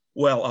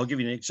 Well, I'll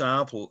give you an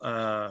example.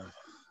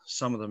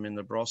 Some of them in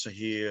the Barossa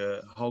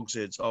here,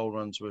 hogsheads, old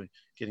ones, were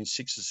getting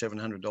 $600 or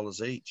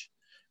 $700 each.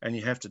 And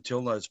you have to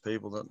tell those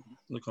people that,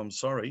 look, I'm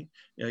sorry,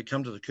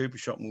 come to the cooper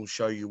shop and we'll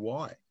show you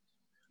why.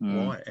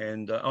 Why?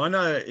 And I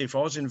know if I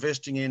was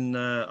investing in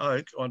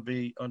oak, I'd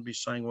be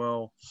saying,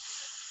 well,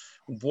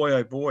 boy,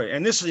 oh boy.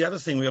 And this is the other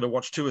thing we've got to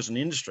watch too as an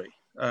industry.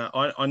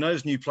 I know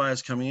there's new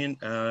players coming in,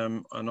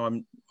 and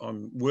I'm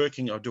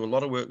working. I do a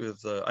lot of work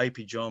with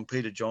AP John,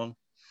 Peter John.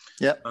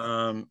 Yeah.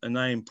 And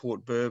they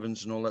import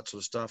bourbons and all that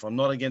sort of stuff. I'm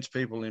not against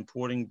people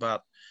importing,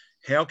 but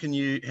how can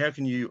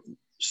you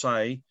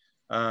say,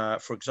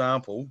 for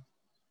example,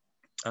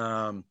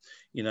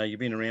 you've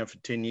been around for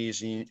 10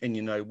 years and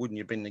wouldn't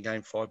you been in the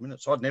game 5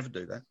 minutes? I'd never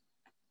do that.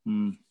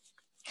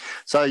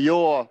 So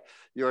your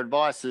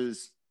advice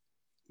is,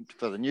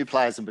 for the new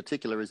players in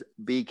particular, is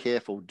be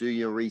careful, do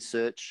your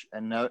research,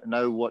 and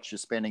know what you're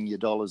spending your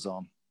dollars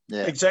on.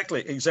 Yeah.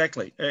 Exactly.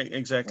 Yeah.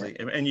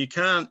 And you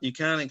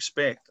can't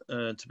expect,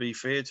 to be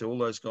fair to all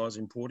those guys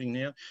importing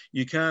now,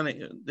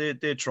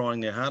 they're trying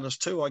their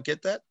hardest too. I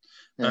get that.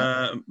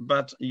 Yeah.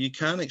 But you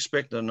can't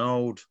expect an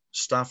old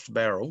stuffed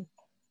barrel,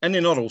 and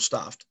they're not all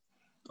stuffed.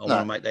 I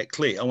want to make that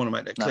clear.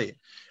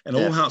 And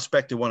all harks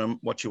back to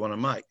what you want to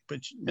make. But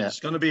there's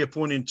going to be a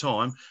point in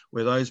time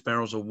where those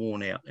barrels are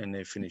worn out and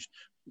they're finished.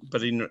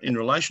 But in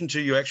relation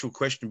to your actual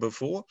question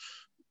before,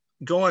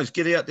 guys,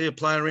 get out there,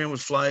 play around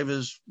with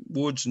flavours,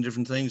 woods and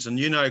different things. And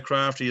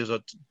Crafty, as I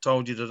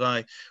told you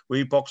today,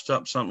 we boxed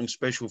up something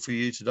special for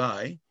you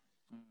today.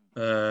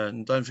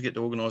 And don't forget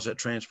to organise that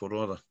transport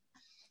either.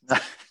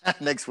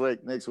 next week.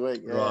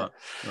 Yeah. Right.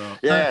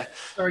 Yeah.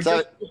 Sorry,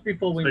 just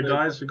before we move.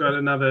 Guys, we've got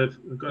another.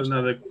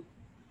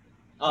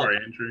 Sorry,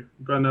 Andrew.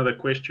 We've got another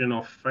question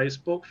off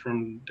Facebook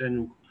from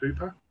Daniel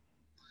Hooper.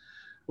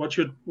 What's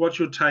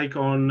your take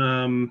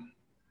on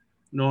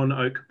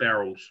non-oak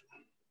barrels?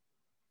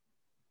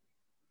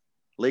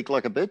 Leak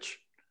like a bitch?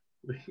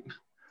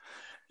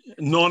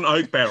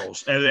 Non-oak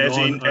barrels.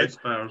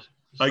 Non-oak barrels.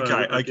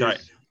 Okay.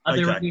 Are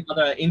there any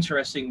other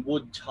interesting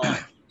wood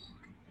type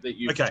that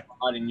you've Okay.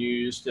 tried and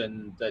used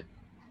and that?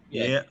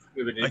 Yeah.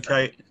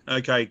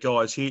 Okay,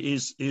 guys.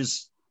 Here's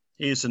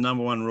the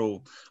number one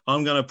rule.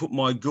 I'm going to put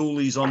my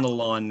ghoulies on the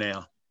line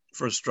now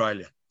for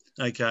Australia.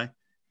 Okay.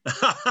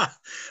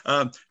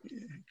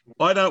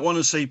 I don't want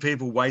to see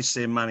people waste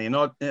their money. And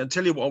I'll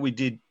tell you what we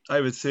did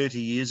over 30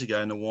 years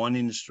ago in the wine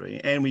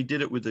industry, and we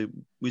did it with the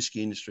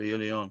whiskey industry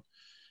early on.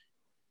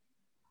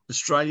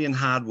 Australian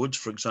hardwoods,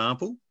 for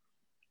example,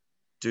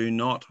 do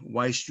not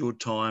waste your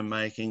time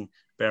making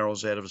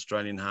barrels out of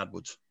Australian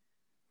hardwoods.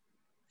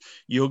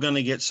 You're going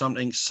to get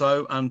something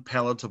so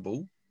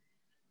unpalatable,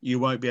 you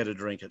won't be able to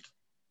drink it.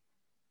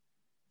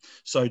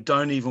 So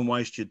don't even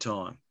waste your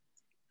time.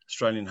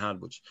 Australian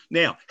hardwoods.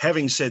 Now,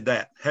 having said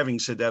that,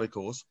 of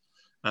course,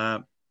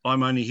 I'm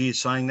only here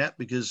saying that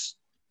because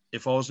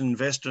if I was an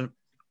investor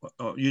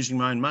using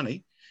my own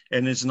money,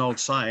 and there's an old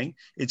saying,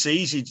 it's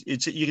easy.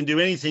 You can do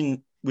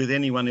anything with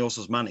anyone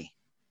else's money.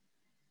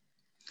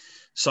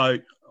 So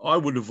I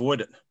would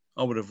avoid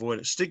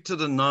it. Stick to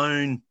the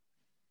known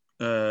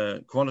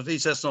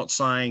quantities. That's not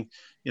saying,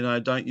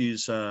 don't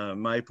use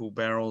maple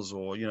barrels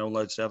or,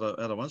 loads of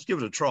other ones. Give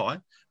it a try.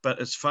 But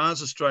as far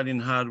as Australian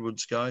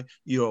hardwoods go,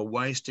 you are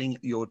wasting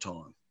your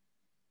time.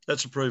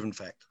 That's a proven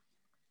fact.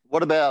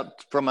 What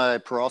about from a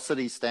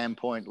porosity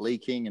standpoint,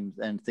 leaking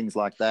and things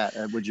like that?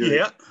 Would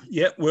you?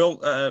 Yeah.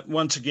 Well,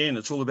 once again,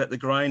 it's all about the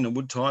grain and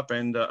wood type.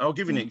 And I'll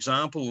give you an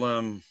example.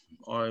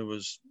 I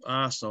was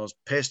asked, I was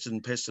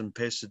pestered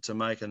to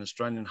make an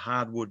Australian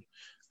hardwood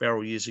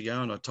barrel years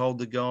ago. And I told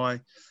the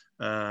guy,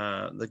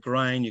 the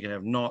grain, you can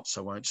have knots,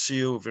 I won't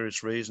seal,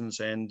 various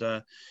reasons. And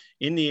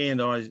in the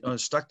end, I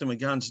stuck to my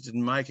guns,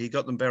 didn't make it. He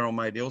got the barrel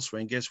made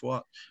elsewhere. And guess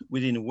what?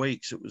 Within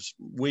weeks, it was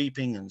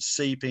weeping and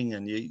seeping,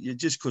 and you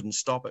just couldn't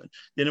stop it.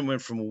 Then it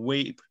went from a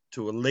weep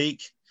to a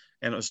leak,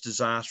 and it was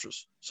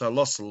disastrous. So I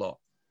lost a lot.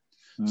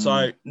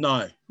 So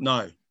no,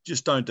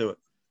 just don't do it.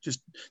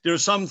 There are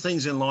some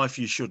things in life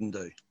you shouldn't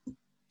do.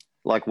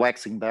 Like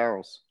waxing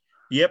barrels.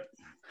 Yep.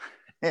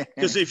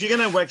 Because if you're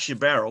going to wax your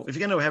barrel, if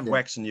you're going to have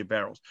wax in your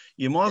barrels,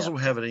 you might as well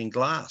have it in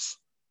glass.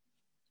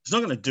 It's not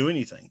going to do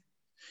anything.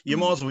 You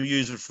might as well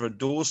use it for a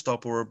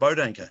doorstop or a boat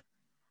anchor.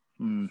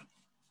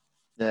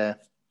 Yeah.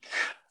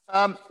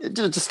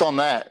 Just on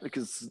that,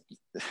 because,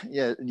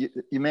 you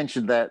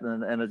mentioned that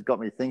and it got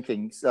me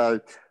thinking. So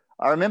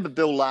I remember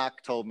Bill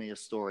Lark told me a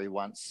story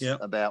once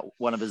about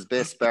one of his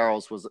best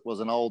barrels was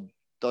an old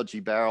dodgy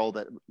barrel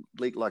that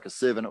leaked like a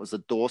sieve, and it was a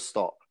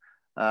doorstop.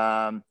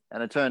 And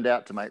it turned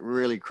out to make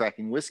really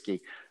cracking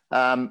whiskey.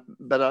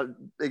 But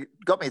it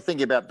got me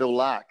thinking about Bill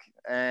Lark,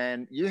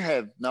 and you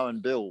have known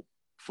Bill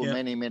for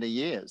many, many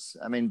years.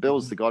 I mean,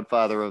 Bill's the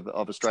godfather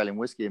of Australian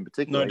whiskey in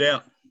particular. No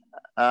doubt.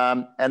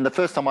 And the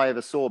first time I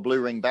ever saw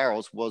Blue Ring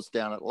barrels was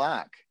down at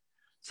Lark.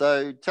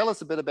 So tell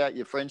us a bit about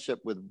your friendship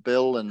with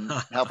Bill and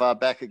how far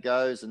back it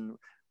goes, and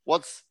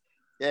what's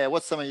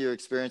some of your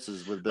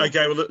experiences with Bill?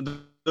 Okay, well,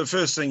 the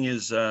first thing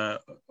is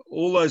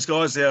all those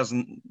guys down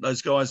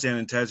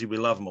in Tassie, we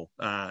love them all.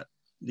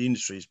 The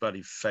industry is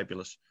bloody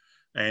fabulous.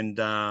 And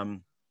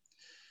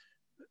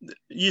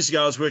years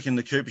ago, I was working in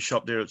the Cooper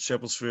shop there at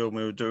Seppelsfield, and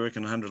we were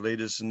working 100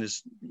 litres, and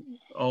this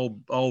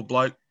old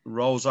bloke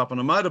rolls up on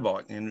a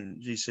motorbike,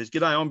 and he says,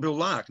 "G'day, I'm Bill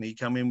Lark." And he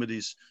come in with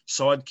his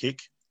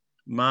sidekick,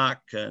 Mark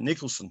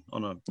Nicholson,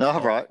 on a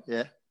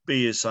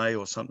BSA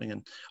or something.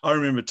 And I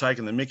remember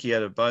taking the mickey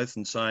out of both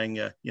and saying,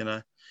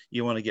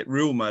 you want to get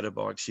real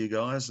motorbikes, you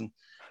guys.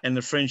 And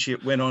the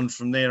friendship went on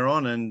from there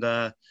on, and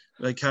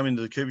they come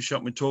into the Cooper shop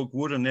and we talked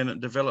wood, and then it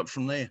developed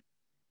from there.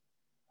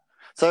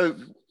 So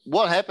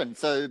what happened?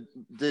 So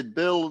did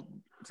Bill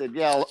said,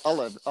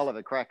 I'll have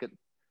a crack at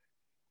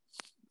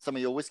some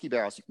of your whiskey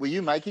barrels. Were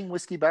you making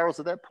whiskey barrels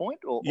at that point?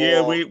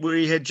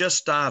 We had just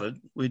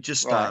started.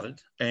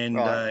 And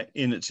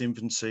in its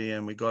infancy,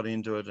 and we got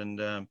into it.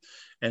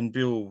 And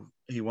Bill,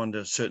 he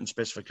wanted a certain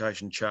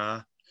specification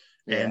char.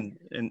 And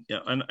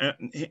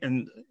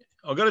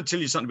I've got to tell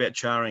you something about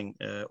charring.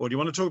 Or do you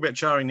want to talk about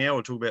charring now,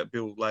 or talk about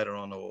Bill later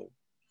on? Or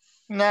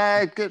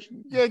no, good.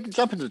 Yeah,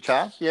 jump into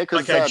char. Yeah,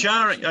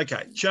 charring.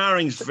 Okay,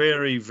 charring's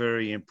very,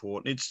 very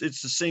important.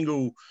 It's the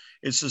single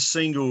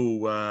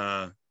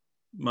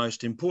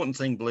most important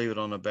thing, believe it,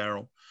 on a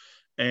barrel.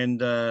 And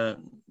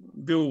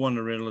Bill wanted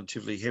a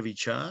relatively heavy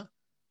char.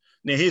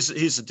 Now here's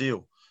the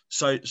deal.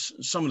 So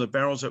some of the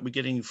barrels that we're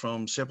getting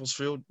from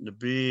Seppelsfield, the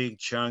big,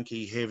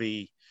 chunky,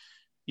 heavy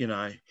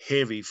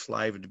heavy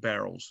flavoured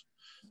barrels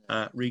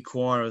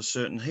require a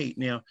certain heat.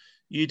 Now,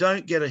 you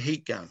don't get a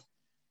heat gun.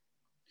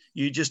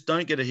 You just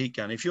don't get a heat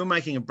gun. If you're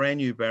making a brand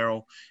new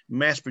barrel,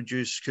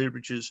 mass-produced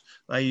cooperagers,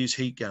 they use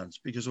heat guns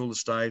because all the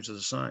staves are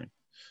the same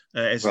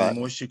as the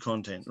moisture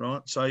content,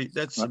 right? So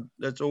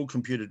that's all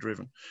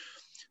computer-driven.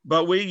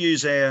 But we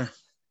use that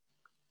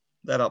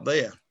up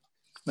there,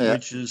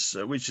 which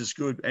is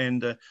good.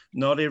 And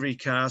not every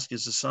cask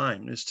is the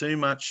same. There's too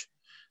much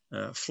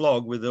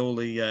flog with all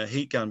the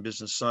heat gun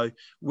business. So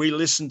we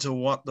listen to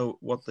what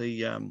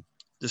the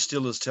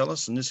distillers tell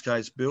us, in this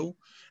case, Bill,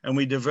 and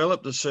we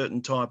developed a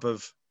certain type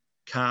of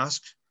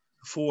cask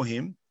for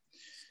him.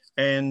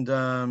 And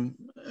a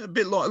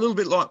little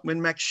bit like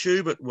when Max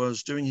Schubert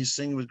was doing his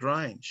thing with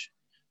Grange.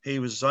 He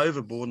was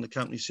overboard and the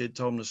company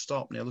told him to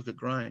stop. Now look at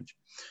Grange.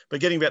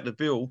 But getting back to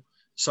Bill,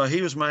 so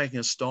he was making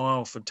a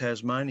style for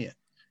Tasmania,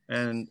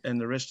 and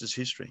the rest is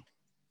history.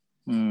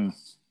 And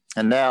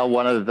now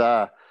one of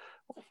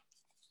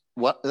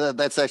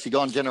that's actually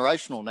gone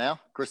generational now.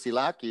 Chrissy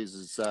Lark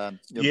uses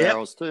your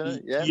barrels too.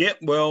 Yeah.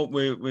 Well,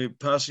 we're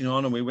passing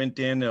on, and we went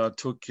down there. I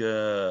took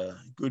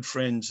good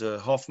friends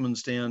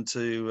Hoffman's down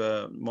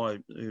to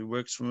who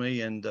works for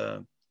me, and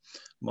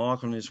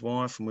Michael and his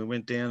wife, and we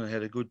went down and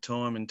had a good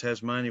time in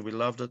Tasmania. We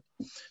loved it.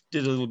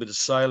 Did a little bit of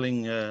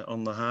sailing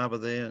on the harbour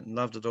there and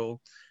loved it all.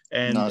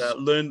 And nice.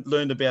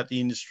 Learned about the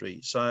industry.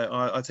 So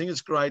I think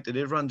it's great that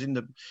everyone's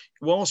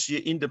whilst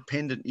you're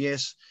independent,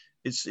 yes,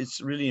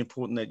 it's really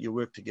important that you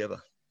work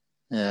together.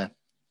 Yeah,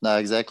 no,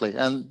 exactly.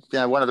 And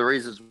one of the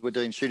reasons we're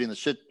doing Shooting the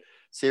Shit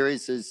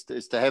series is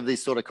to have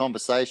these sort of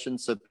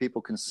conversations so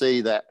people can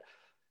see that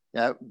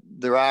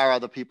there are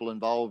other people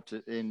involved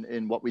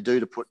in what we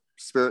do to put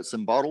spirits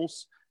in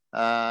bottles,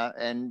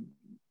 and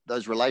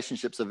those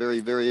relationships are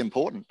very, very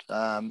important.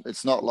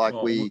 It's not like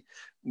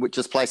we're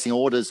just placing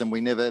orders and we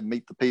never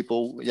meet the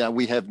people.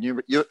 We have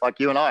like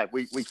you and I,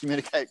 we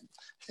communicate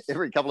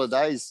every couple of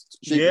days,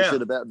 shooting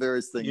shit about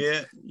various things.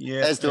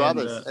 Yeah. As do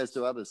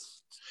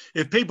others.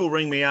 If people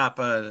ring me up,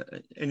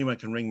 anyone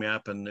can ring me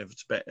up, and if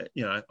it's bad,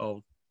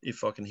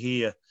 if I can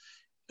hear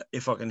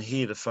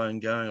the phone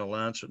going, I'll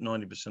answer it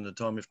 90% of the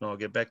time. If not, I'll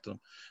get back to them.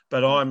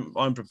 But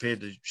I'm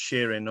prepared to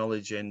share our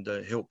knowledge and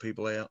help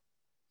people out.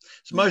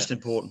 It's most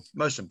important.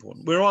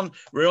 We're on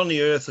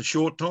the earth a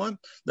short time.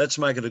 Let's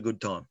make it a good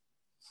time.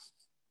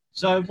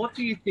 So, what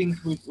do you think?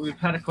 We've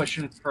had a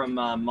question from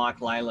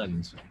Mike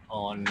Leyland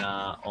on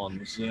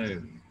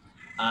Zoom,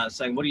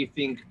 saying, "What do you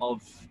think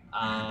of?"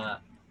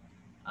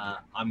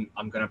 I'm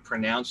going to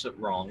pronounce it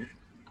wrong.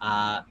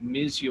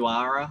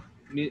 Mizunara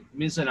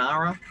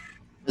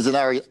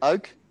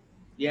Oak.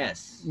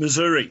 Yes.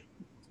 Missouri.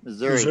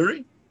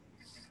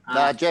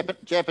 No,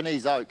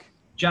 Japanese oak.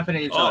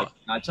 Japanese oak.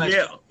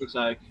 Japanese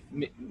oak.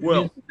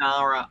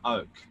 Mizunara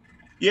oak.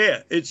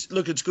 Yeah, it's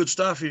good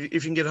stuff if you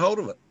can get hold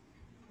of it.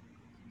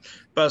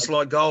 But it's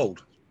like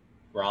gold.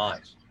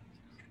 Right.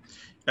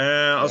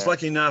 I'm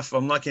lucky enough.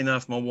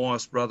 My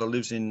wife's brother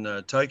lives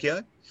in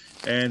Tokyo,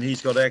 and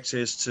he's got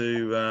access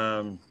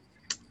to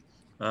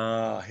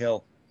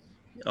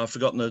I've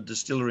forgotten the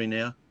distillery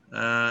now,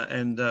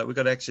 and we've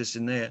got access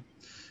in there.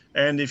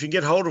 And if you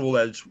get hold of all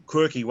those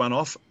quirky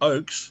one-off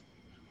oaks,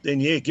 then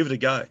give it a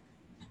go.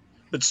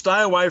 But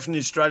stay away from the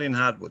Australian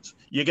hardwoods.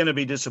 You're going to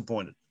be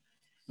disappointed.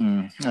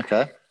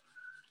 Okay.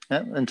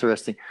 Yeah,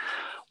 interesting.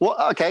 Well,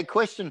 okay,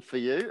 question for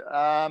you.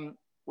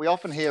 We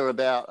often hear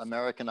about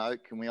American oak,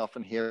 and we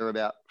often hear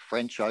about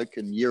French oak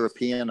and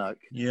European oak.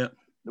 Yeah.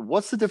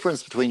 What's the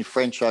difference between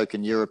French oak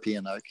and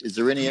European oak? Is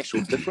there any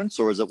actual difference,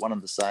 or is it one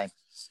and the same?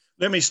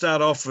 Let me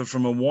start off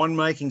from a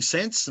winemaking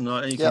sense, and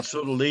you can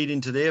sort of lead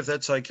into there if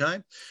that's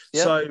okay.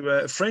 Yep.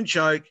 So French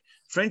oak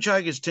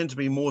tend to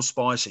be more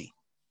spicy.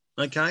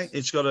 Okay,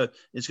 it's got a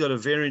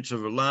variance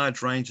of a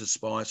large range of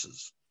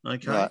spices.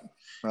 Okay,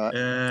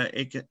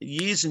 right.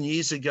 Years and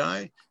years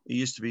ago, it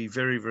used to be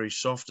very, very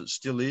soft. It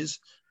still is,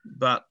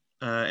 but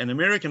an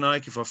American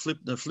oak, if I flip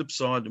the flip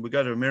side, we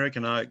go to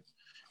American oak,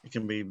 it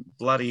can be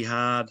bloody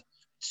hard,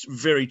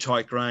 very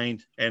tight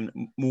grained, and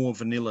more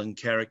vanilla in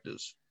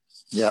characters.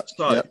 Yeah.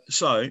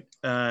 So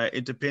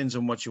it depends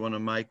on what you want to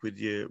make with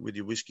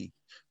your whiskey,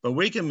 but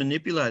we can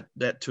manipulate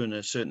that to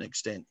a certain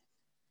extent.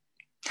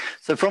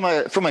 So from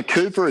a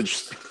cooperage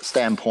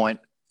standpoint,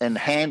 and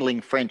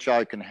handling French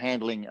oak and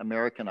handling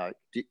American oak,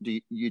 do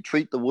you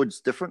treat the woods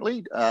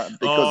differently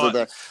because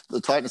of the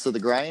tightness of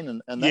the grain?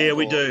 And that, yeah,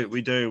 we do.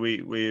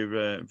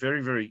 We're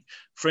very, very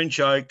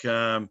French oak.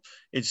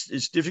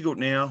 It's difficult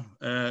now.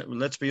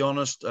 Let's be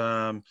honest.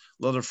 A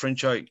lot of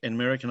French oak and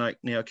American oak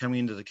now coming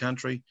into the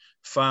country,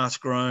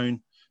 fast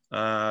grown.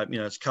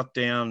 It's cut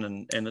down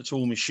and it's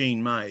all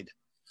machine made.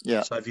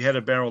 Yeah. So if you had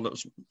a barrel that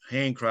was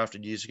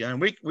handcrafted years ago,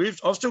 and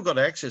I've still got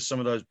access to some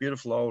of those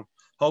beautiful old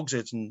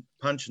hogsheads and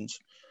puncheons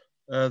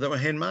that were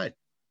handmade.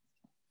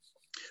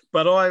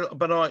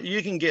 But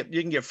you can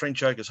get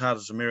French oak as hard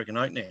as American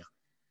oak now.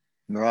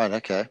 Right.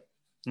 Okay.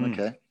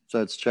 Okay.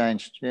 So it's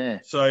changed. Yeah.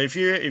 So if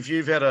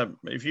you've had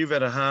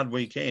a hard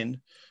weekend,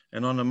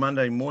 and on a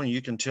Monday morning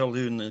you can tell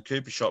who in the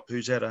cooper shop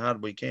who's had a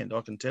hard weekend, I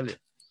can tell you.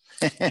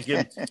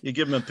 You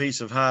give them a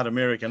piece of hard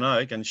American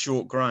oak and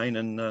short grain,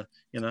 and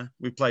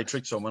we play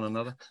tricks on one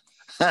another.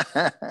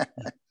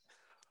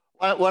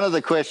 One of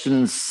the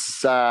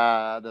questions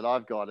that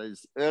I've got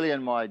is early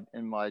in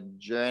my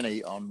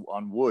journey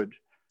on wood.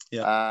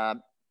 Yeah.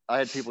 I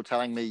had people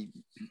telling me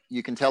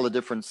you can tell the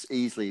difference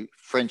easily,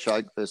 French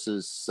oak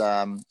versus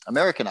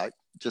American oak,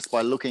 just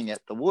by looking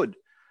at the wood.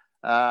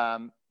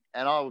 And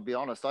I would be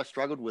honest, I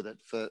struggled with it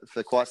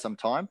for quite some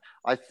time.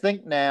 I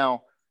think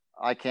now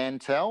I can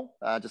tell,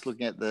 just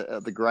looking at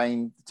the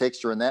grain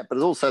texture and that, but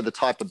also the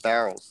type of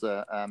barrels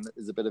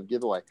is a bit of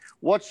giveaway.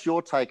 What's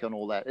your take on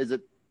all that? Is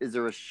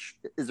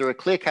there a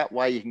clear-cut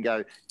way you can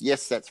go,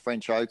 yes, that's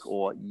French oak,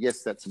 or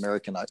yes, that's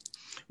American oak?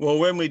 Well,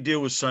 when we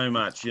deal with so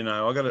much,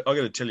 I got to tell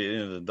you at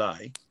the end of the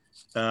day,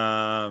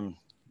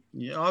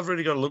 I've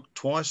really got to look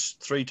twice,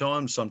 3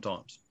 times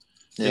sometimes.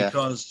 Yeah.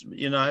 Because,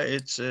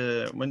 it's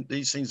when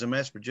these things are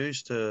mass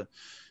produced, the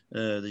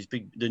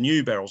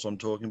new barrels I'm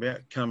talking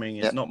about coming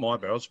in, not my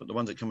barrels, but the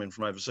ones that come in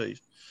from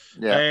overseas.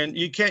 Yeah. And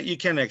you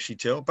can actually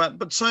tell,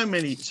 but so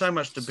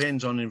much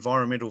depends on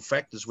environmental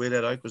factors where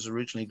that oak was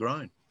originally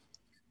grown.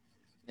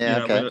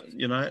 Yeah,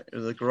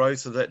 the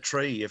growth of that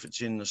tree, if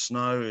it's in the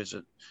snow, has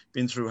it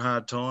been through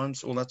hard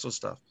times, all that sort of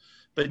stuff.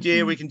 But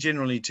we can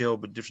generally tell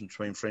the difference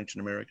between French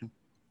and American.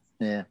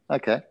 Yeah.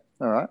 Okay.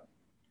 All right.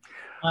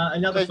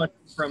 Another question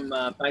from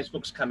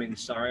Facebook's come in.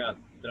 Sorry,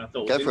 that I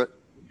thought. Go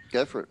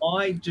for it.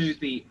 Why do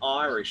the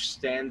Irish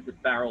stand the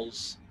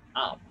barrels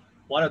up?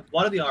 Why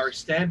do the Irish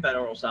stand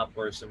barrels up,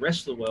 whereas the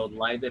rest of the world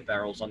lay their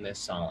barrels on their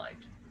side?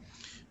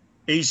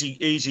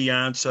 Easy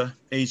answer.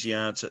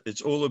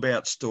 It's all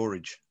about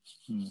storage.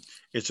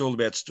 It's all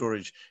about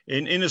storage.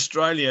 In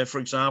Australia, for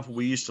example,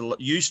 we used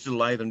to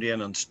lay them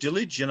down on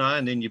stillage,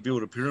 and then you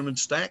build a pyramid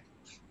stack.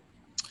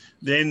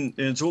 Then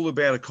it's all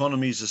about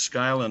economies of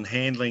scale and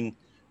handling.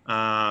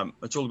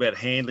 It's all about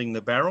handling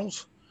the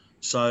barrels.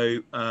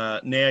 So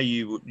now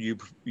you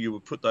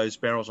would put those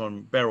barrels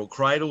on barrel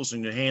cradles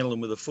and you handle them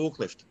with a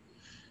forklift.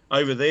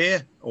 Over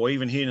there, or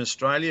even here in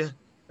Australia,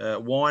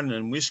 wine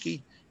and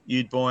whiskey,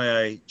 you'd buy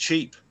a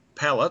cheap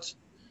pallet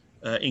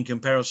in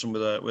comparison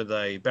with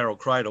a barrel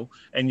cradle,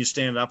 and you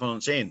stand it up on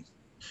its end.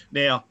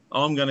 Now,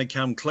 I'm going to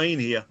come clean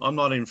here. I'm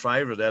not in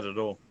favour of that at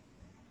all.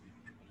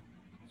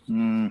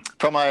 From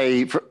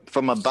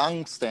a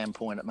bung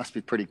standpoint, it must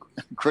be pretty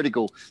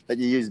critical that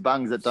you use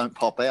bungs that don't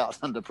pop out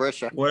under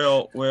pressure.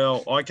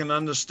 Well, I can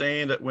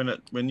understand it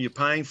when you're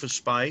paying for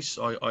space.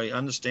 I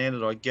understand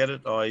it. I get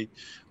it.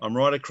 I'm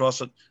right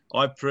across it.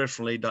 I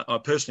personally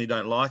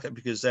don't like it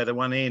because at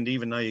one end,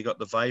 even though you got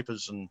the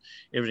vapors and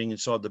everything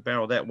inside the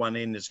barrel, that one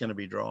end is going to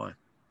be dry.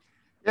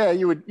 Yeah,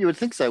 you would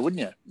think so,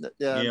 wouldn't you?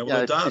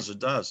 It does. It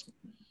does.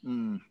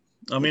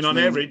 I mean, on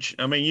average,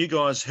 you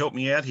guys help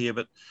me out here,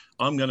 but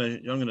I'm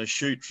gonna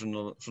shoot from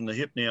the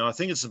hip now. I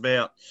think it's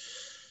about.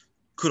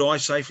 Could I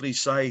safely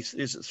say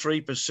is it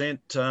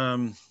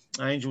 3%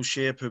 angel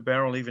share per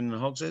barrel, even in the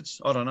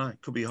hogsheads? I don't know.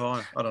 It could be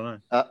higher. I don't know.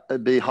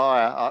 It'd be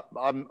higher.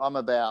 I'm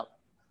about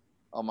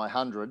on my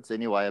hundreds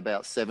anyway,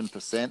 about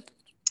 7%.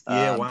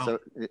 Yeah, wow. So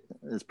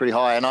it's pretty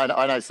high. And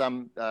I know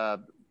someone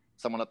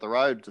up the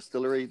road,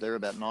 distillery, they're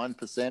about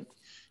 9%.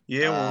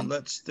 Yeah,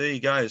 well, there you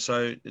go.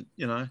 So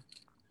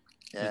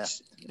Yeah,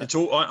 it's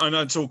all. I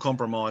know it's all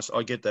compromised.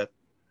 I get that.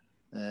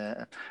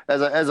 Yeah,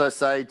 as I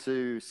say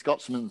to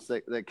Scotsmen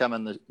that come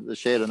in the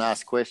shed and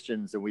ask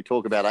questions, and we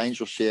talk about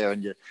angel share,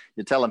 and you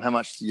tell them how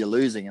much you're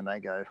losing, and they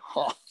go,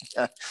 "Oh,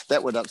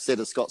 that would upset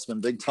a Scotsman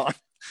big time."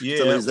 Yeah,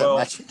 to lose that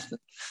much.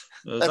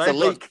 That's a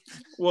leak.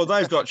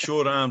 They've got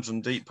short arms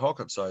and deep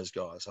pockets. Those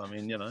guys.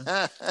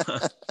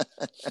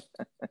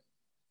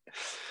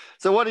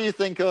 So, what do you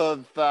think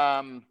of?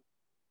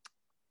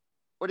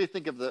 What do you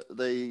think of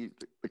the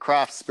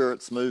craft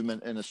spirits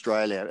movement in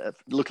Australia?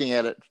 Looking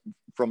at it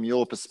from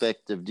your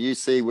perspective, do you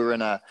see we're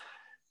in a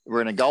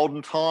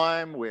golden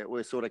time?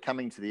 We're sort of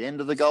coming to the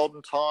end of the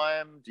golden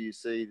time. Do you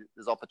see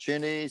there's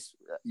opportunities?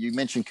 You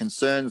mentioned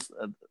concerns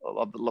of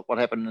what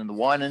happened in the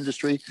wine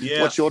industry.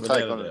 Yeah, what's your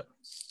take on it?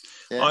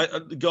 Yeah.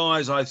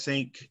 Guys, I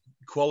think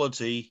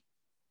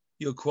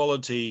your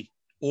quality,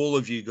 all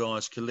of you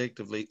guys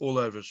collectively, all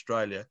over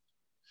Australia,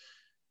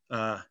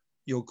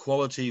 your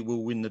quality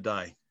will win the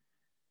day.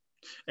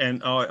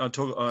 And I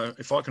talk,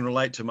 if I can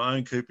relate to my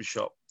own Cooper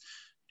shop,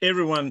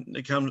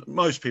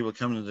 most people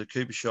come into the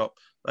Cooper shop,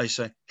 they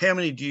say, how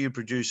many do you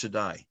produce a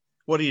day?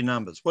 What are your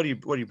numbers? What do you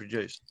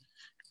produce?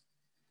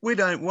 We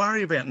don't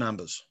worry about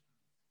numbers.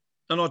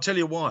 And I'll tell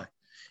you why.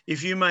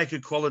 If you make a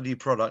quality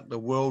product, the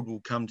world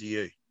will come to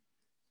you.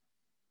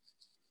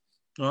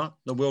 Right?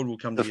 The world will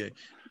come to you.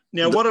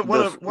 Now,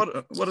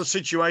 what a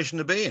situation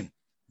to be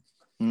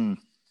in.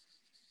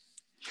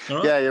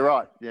 Right? Yeah, you're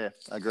right. Yeah,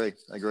 I agree.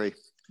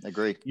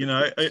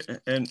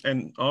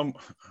 And I'm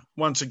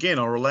once again,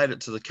 I'll relate it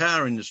to the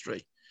car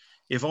industry.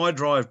 If I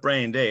drive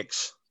brand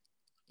X,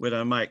 where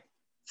they make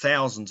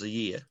thousands a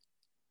year,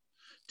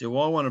 do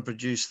I want to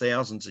produce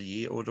thousands a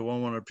year, or do I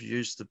want to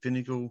produce the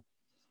pinnacle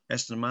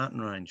Aston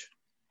Martin range?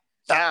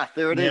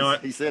 There it Now,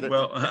 is. He said it.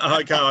 Well,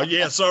 okay,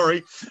 yeah,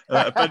 sorry,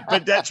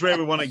 but that's where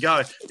we want to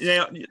go.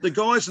 Now, the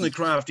guys in the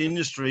craft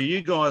industry,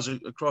 you guys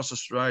across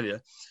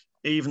Australia,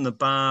 even the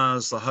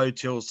bars, the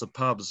hotels, the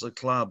pubs, the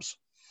clubs,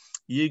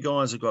 you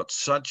guys have got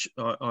such.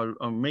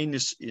 I mean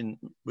this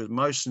with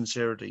most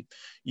sincerity.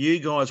 You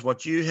guys,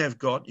 what you have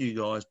got, you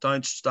guys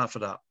don't stuff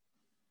it up.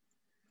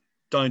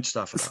 Don't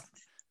stuff it up.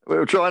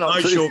 We'll try not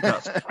to. No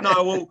shortcuts.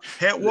 No,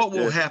 well, what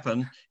will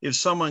happen if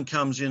someone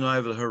comes in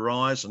over the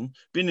horizon,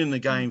 been in the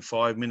game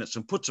 5 minutes,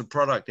 and puts a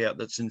product out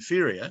that's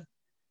inferior?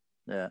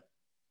 Yeah.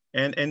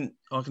 And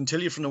I can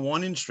tell you from the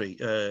wine industry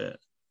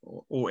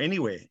or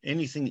anywhere,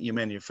 anything that you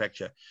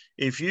manufacture,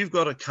 if you've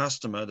got a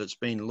customer that's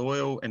been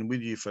loyal and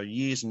with you for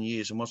years and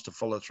years and wants to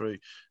follow through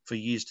for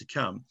years to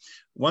come,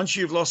 once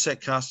you've lost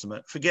that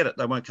customer, forget it.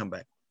 They won't come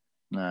back.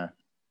 No,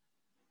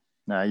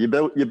 you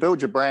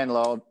build your brand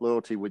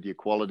loyalty with your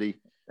quality.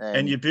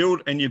 And you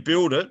build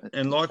it,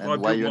 and like and I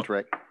the way you built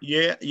interact.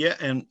 Yeah,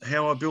 and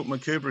how I built my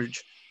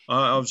cooperage,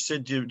 I've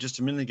said to you just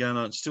a minute ago, and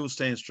it still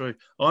stands true.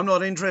 I'm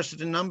not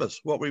interested in numbers,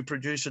 what we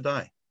produce a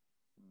day.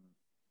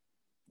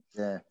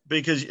 Yeah.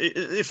 Because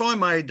if I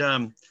made,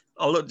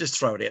 I'll just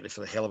throw it out there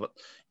for the hell of it.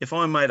 If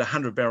I made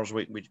 100 barrels a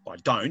week, which I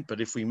don't,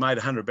 but if we made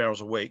 100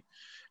 barrels a week,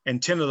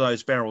 and 10 of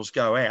those barrels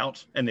go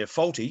out and they're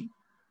faulty,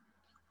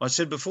 I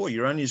said before,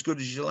 you're only as good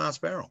as your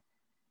last barrel.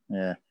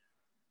 Yeah.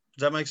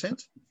 Does that make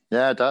sense?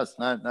 Yeah, it does.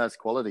 No, it's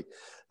quality.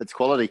 It's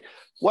quality.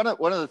 One of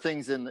the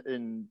things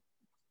in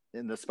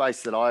the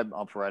space that I'm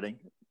operating,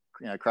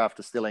 craft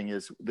distilling,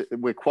 is a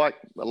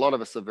lot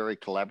of us are very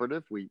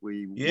collaborative. We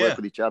work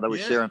with each other. We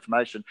share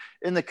information.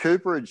 In the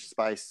cooperage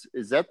space,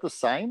 is that the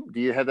same? Do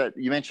you have that?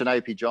 You mentioned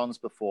AP Johns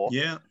before.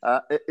 Yeah.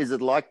 Is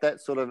it like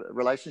that sort of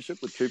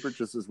relationship with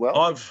cooperages as well?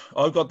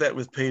 I've got that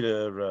with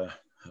Peter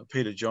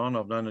John.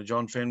 I've known the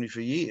John family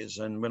for years,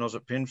 and when I was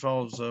at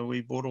Penfolds,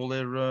 we bought all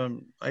their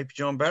AP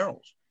John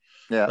barrels.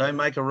 Yeah, they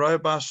make a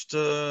robust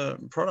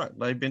product.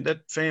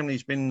 That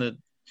family's been in the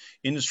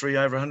industry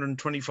over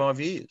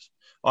 125 years.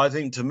 I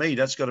think, to me,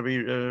 that's got to be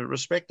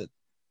respected.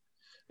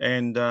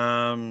 And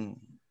I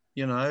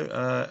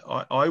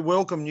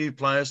welcome new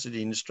players to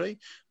the industry,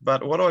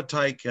 but what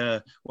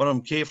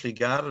I'm carefully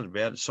guarded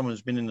about is someone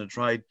who's been in the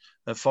trade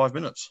 5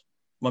 minutes.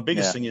 My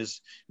biggest thing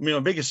is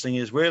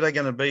where are they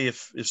going to be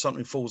if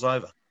something falls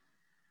over?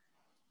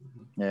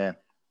 Yeah.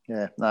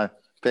 No,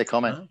 fair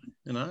comment.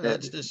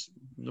 That's just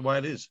the way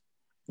it is.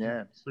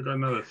 Yeah. So we've got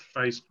another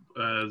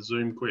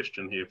Zoom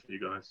question here for you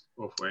guys,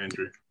 or for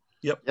Andrew.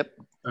 Yep.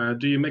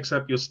 Do you mix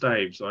up your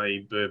staves,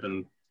 i.e.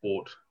 bourbon,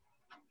 port,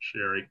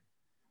 sherry?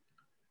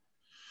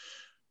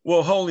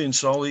 Well, wholly and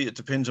solely, it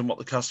depends on what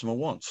the customer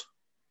wants.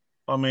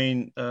 I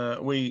mean,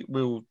 we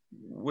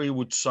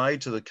would say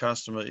to the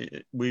customer,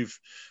 if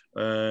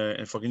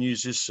I can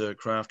use this,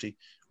 Crafty,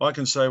 I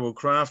can say, well,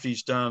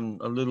 Crafty's done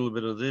a little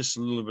bit of this,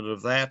 a little bit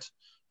of that.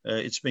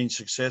 It's been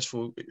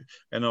successful,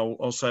 and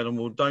I'll say to them,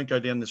 well, don't go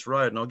down this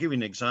road. And I'll give you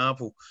an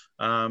example.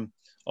 I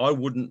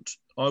wouldn't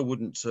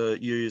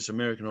use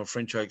American or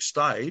French oak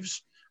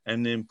staves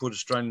and then put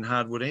Australian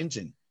hardwood ends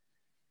in,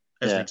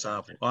 as an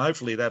example.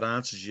 Hopefully that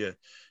answers your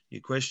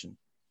question.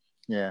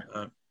 Yeah.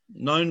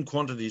 Known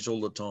quantities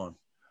all the time.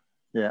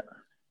 Yeah.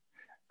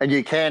 And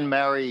you can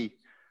marry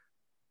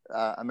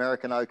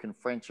American oak and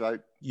French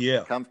oak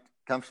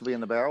comfortably in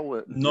the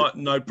barrel?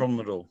 No problem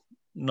at all.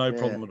 No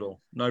problem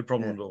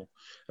at all.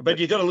 But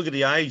you've got to look at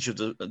the age of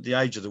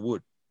the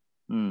wood.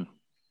 Mm.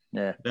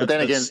 Yeah. But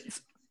then again,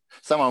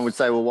 someone would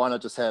say, well, why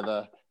not just have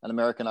an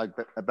American oak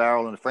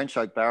barrel and a French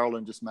oak barrel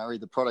and just marry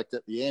the product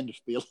at the end?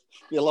 It'd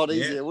be a lot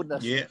easier,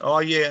 wouldn't it? Yeah. Oh,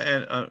 yeah.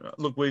 And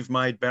look, we've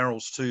made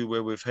barrels too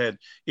where we've had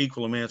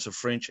equal amounts of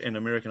French and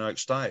American oak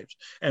staves,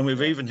 and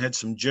we've even had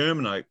some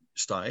German oak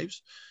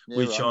staves,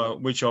 which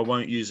I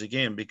won't use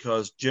again,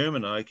 because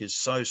German oak is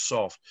so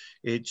soft,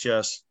 it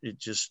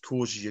just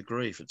causes you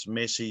grief. It's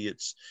messy,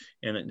 it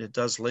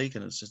does leak,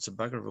 and it's a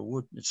bugger of a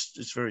wood.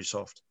 It's very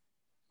soft.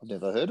 I've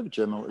never heard of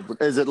German.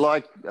 Is it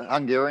like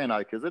Hungarian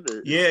oak? Is it?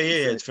 Yeah.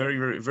 It's very,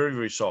 very, very,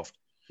 very soft.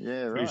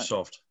 Yeah, right. Very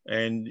soft,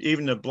 and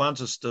even the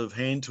bluntest of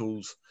hand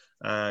tools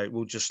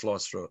will just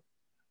slice through it.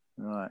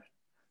 Right.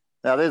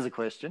 Now, there's a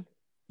question.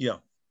 Yeah.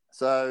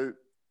 So,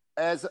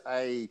 as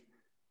a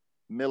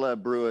miller,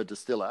 brewer,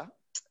 distiller,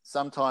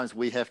 sometimes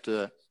we have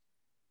to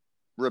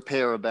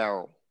repair a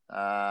barrel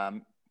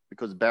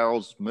because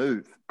barrels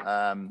move.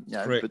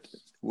 Correct. But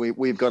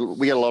we get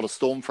a lot of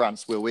storm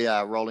fronts where we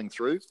are rolling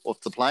through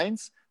off the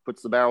plains,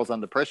 puts the barrels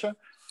under pressure.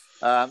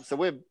 So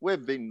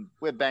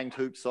we've banged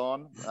hoops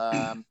on.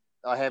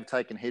 I have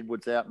taken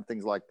headwoods out and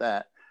things like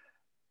that.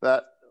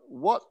 But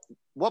what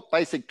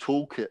basic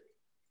toolkit?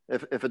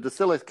 If a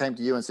distiller came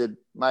to you and said,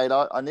 mate,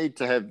 I need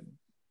to have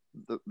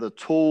the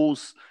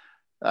tools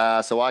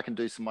so I can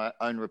do some of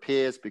my own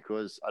repairs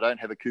because I don't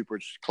have a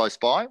cooperage close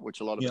by,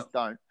 which a lot of us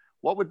don't.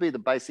 What would be the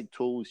basic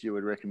tools you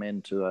would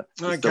recommend to a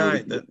distiller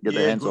to get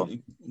their hands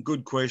on?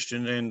 Good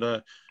question.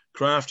 And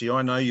Crafty,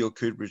 I know your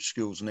cooperage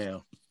skills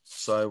now.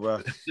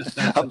 So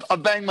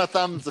I've banged my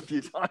thumbs a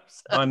few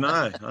times. I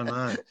know.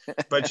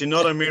 But you're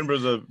not a member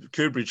of the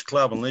Cooperage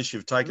Club unless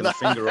you've taken a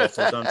finger off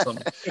or done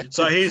something.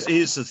 So here's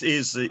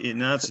the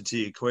in answer to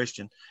your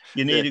question.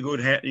 You need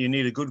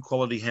a good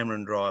quality hammer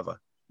and driver.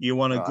 You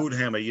want a good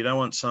hammer. You don't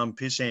want some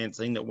pissant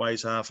thing that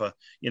weighs half a.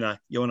 You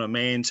want a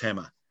man's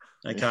hammer.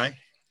 Okay.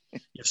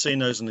 You've seen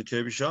those in the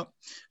Cooper shop.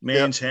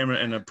 Man's hammer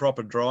and a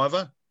proper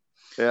driver.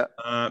 Yeah.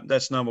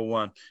 That's number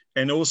one.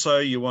 And also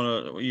you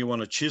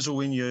want a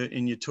chisel in your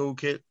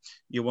toolkit.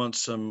 You want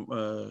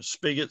some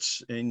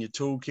spigots in your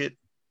toolkit,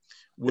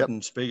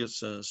 wooden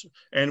spigots.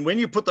 And when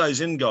you put those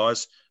in,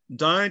 guys,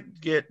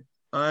 don't get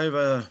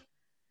over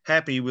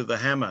happy with the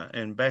hammer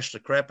and bash the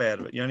crap out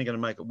of it. You're only going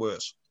to make it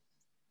worse.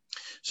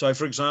 So,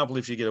 for example,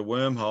 if you get a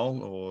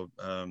wormhole or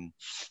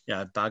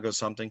a bug or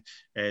something,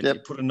 and you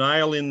put a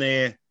nail in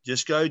there,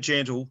 just go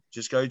gentle,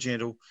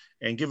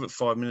 and give it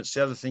 5 minutes.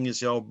 The other thing is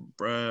the old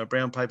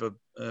brown paper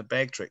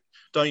bag trick.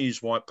 Don't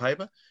use white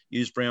paper.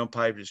 Use brown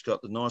paper. It's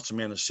got the nice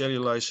amount of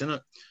cellulose in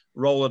it.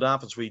 Roll it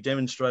up as we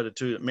demonstrated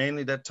to at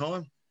Manly that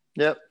time.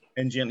 Yep.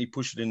 And gently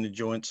push it in the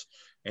joints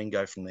and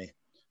go from there.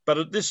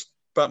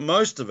 But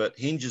most of it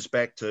hinges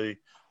back to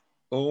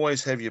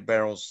always have your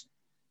barrels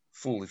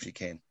full if you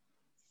can.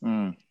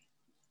 Mm.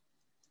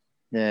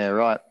 Yeah,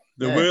 right.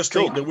 The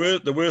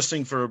worst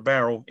thing for a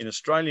barrel in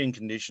Australian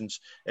conditions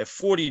at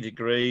 40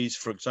 degrees,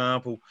 for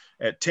example,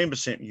 at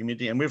 10%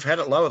 humidity, and we've had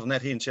it lower than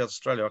that here in South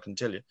Australia, I can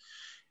tell you.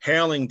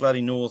 Howling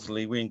bloody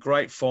northerly wind,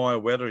 great fire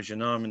weather, as you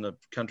know, I'm in the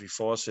country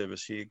fire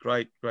service here,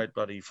 great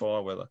bloody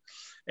fire weather,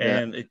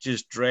 and it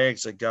just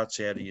drags the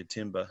guts out of your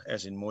timber,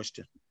 as in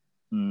moisture.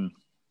 Mm.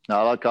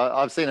 No, like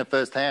I've seen it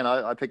firsthand.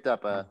 I picked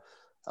up a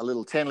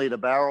little 10-litre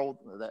barrel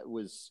that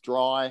was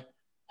dry.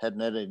 Hadn't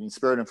had any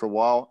spirit in for a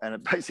while, and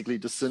it basically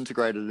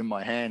disintegrated in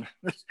my hand.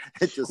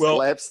 It just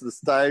collapsed the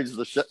staves,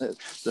 the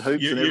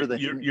hoops, and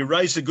everything. You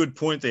raised a good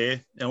point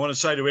there. I want to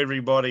say to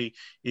everybody,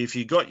 if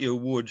you got your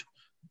wood,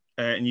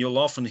 and you'll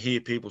often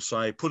hear people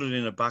say, put it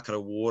in a bucket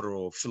of water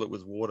or fill it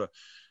with water.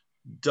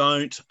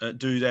 Don't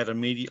do that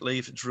immediately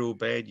if it's real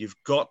bad.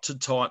 You've got to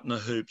tighten the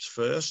hoops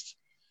first.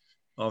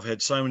 I've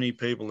had so many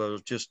people that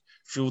have just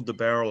filled the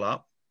barrel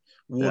up.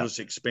 Water's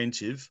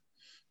expensive.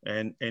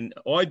 And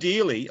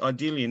ideally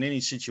in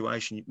any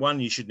situation, one,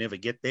 you should never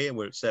get there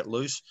where it's that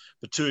loose.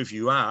 But two, if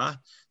you are,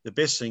 the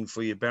best thing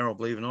for your barrel,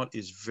 believe it or not,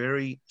 is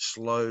very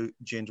slow,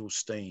 gentle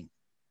steam.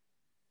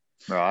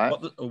 Right.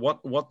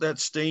 What that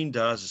steam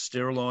does is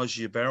sterilize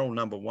your barrel,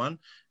 number one.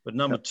 But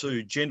number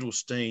two, gentle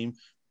steam,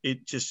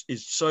 it just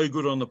is so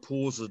good on the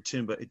pores of the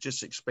timber. It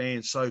just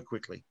expands so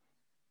quickly.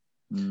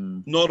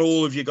 Mm. Not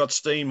all of you got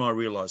steam, I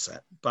realize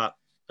that. But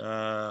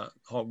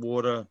hot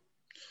water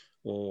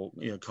or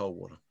cold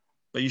water.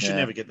 But you should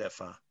never get that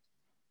far.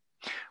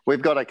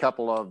 We've got a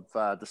couple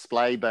of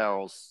display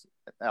barrels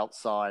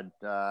outside,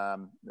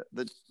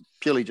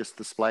 purely just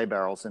display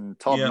barrels. And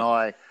Todd and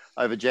I,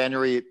 over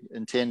January,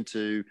 intend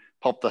to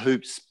pop the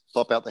hoops,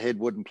 pop out the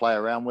headwood and play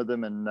around with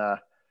them. And,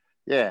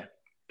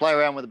 play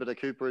around with a bit of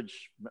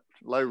cooperage,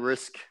 low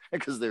risk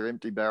because they're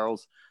empty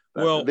barrels.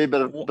 But it'll be a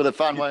bit of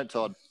fun, won't it,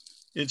 Todd?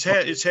 It's how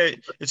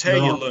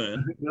you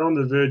learn. They're on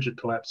the verge of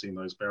collapsing,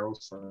 those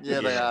barrels. So.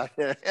 Yeah, they are.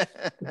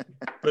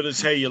 But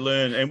it's how you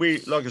learn. And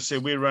we, like I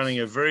said, we're running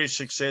a very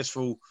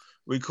successful,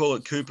 we call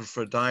it Cooper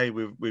for a day.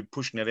 We're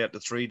pushing it out to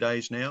 3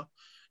 days now.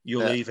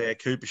 You'll leave our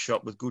Cooper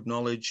shop with good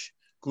knowledge,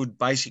 good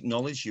basic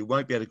knowledge. You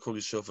won't be able to call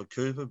yourself a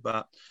Cooper,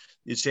 but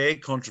it's our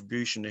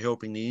contribution to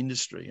helping the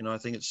industry. And I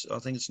think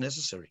it's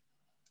necessary.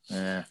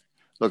 Yeah.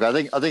 Look, I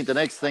think the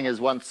next thing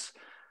is once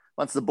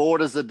the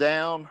borders are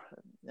down,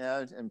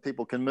 and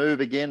people can move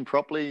again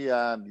properly.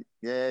 You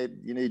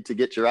need to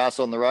get your ass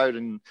on the road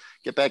and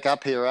get back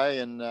up here,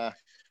 And I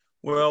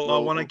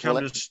want to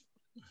come to.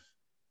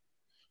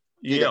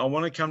 I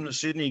want to come to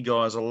Sydney,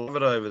 guys. I love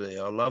it over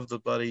there. I love the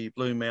bloody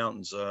Blue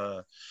Mountains.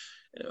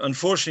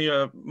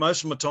 Unfortunately,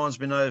 most of my time's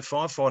been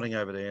firefighting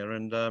over there,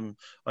 and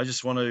I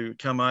just want to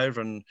come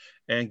over and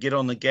get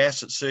on the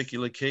gas at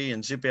Circular Quay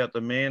and zip out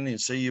the Manly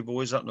and see you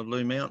boys up in the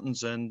Blue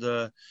Mountains. And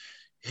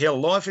hell,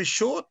 life is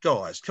short,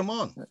 guys. Come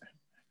on.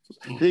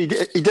 He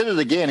did it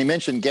again. He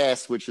mentioned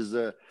gas, which is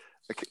a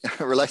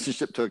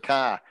relationship to a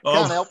car.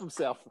 Can't help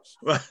himself.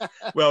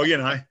 Well,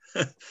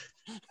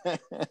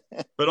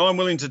 But I'm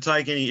willing to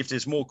take any. If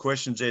there's more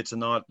questions there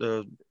tonight,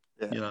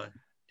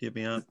 hit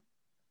me up.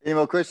 Any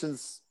more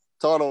questions,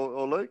 Todd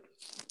or Luke?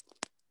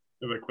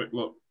 Have a quick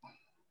look.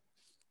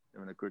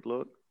 Having a quick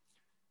look.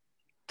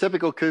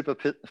 Typical Cooper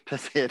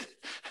piss head.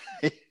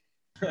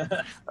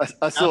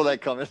 I saw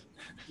that comment.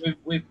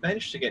 We've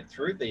managed to get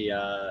through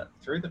the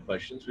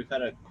questions. We've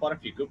had quite a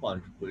few good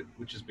ones,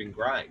 which has been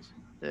great.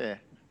 Yeah.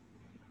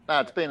 No,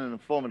 it's been an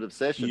informative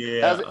session.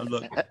 Yeah.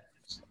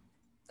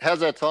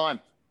 How's our time?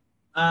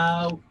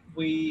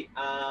 We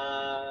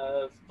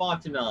are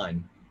 5 to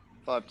 9.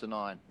 5 to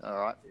 9. All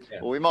right.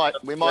 Yeah. Well, we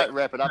might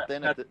wrap it up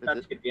then.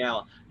 That's get the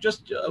hour.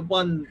 Just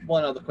one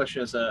other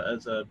question as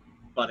a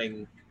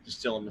budding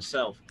distiller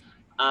myself.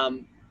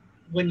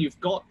 When you've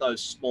got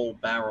those small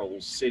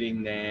barrels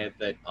sitting there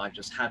that I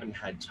just haven't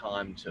had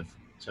time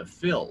to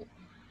fill,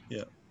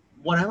 Yeah.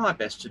 What am I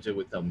best to do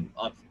with them?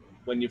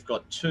 When you've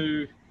got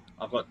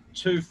I've got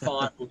two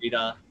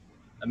 5-litre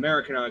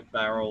American oak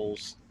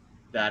barrels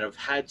that have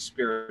had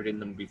spirit in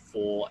them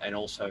before and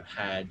also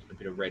had a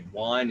bit of red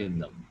wine in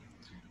them.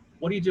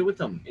 What do you do with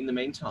them in the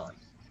meantime?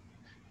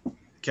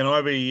 Can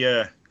I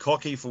be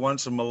cocky for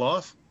once in my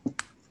life?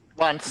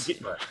 Once.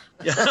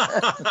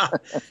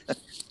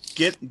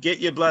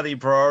 Get your bloody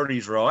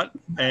priorities right,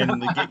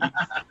 and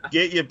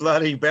get your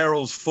bloody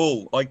barrels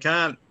full.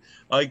 I'm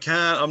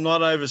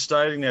not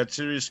overstating that.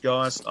 Serious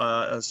guys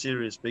are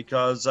serious,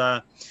 because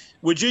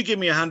would you give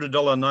me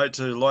 $100 note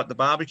to light the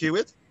barbecue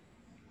with?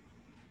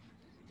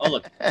 Oh,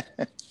 look.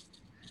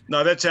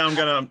 No, that's how I'm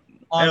going to.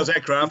 How's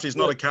that, Craft? He's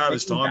not a car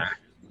this time.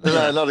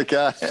 No, not a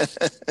car.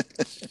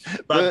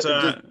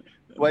 But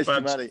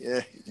wasting money.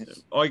 Yeah.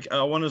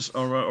 I want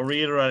to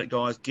reiterate it,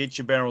 guys. Get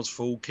your barrels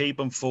full. Keep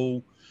them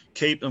full.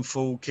 Keep them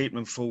full. Keep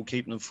them full.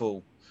 Keep them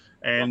full.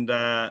 And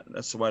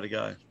that's the way to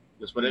go.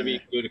 Just whatever you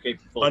can do to keep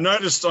it full. I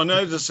noticed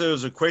there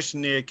was a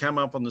question there come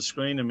up on the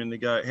screen a minute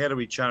ago. How do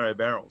we char our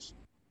barrels?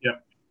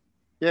 Yep.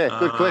 Yeah,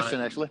 good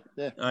question, actually.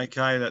 Yeah.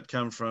 Okay, that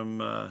come from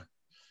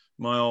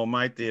my old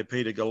mate there,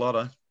 Peter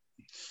Gallotta.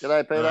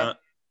 G'day, Peter.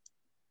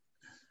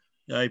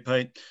 Hey,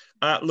 Pete.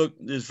 Look,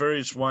 there's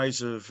various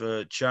ways of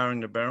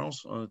charring the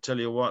barrels. I'll tell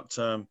you what,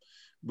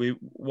 we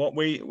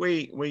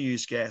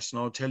use gas,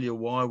 and I'll tell you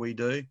why we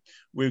do.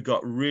 We've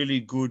got really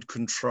good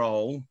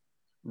control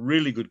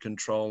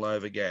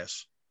over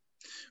gas.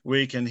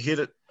 We can hit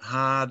it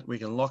hard. We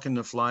can lock in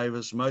the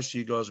flavours. Most of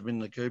you guys have been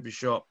in the Cooper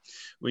shop.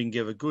 We can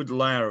give a good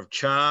layer of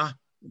char,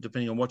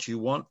 depending on what you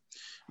want,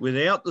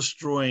 without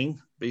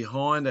destroying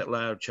behind that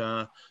layer of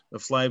char the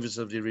flavours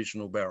of the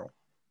original barrel.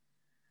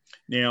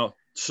 Now,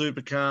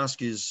 super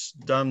cask is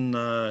done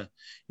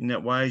in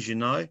that way, as you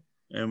know,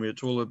 and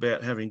it's all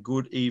about having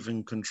good,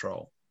 even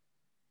control.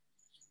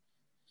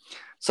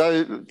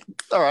 So,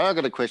 all right, I've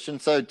got a question.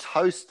 So,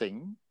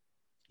 toasting,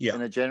 yeah,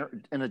 in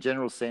a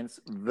general sense,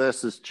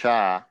 versus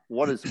char,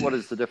 what is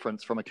the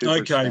difference from a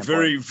Cooperage standpoint?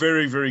 Very,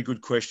 very, very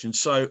good question.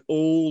 So,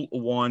 all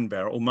wine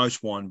barrel, or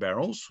most wine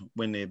barrels,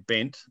 when they're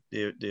bent,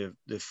 they're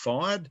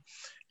fired.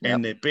 Yep.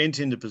 And they're bent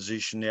into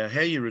position. Now, how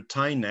you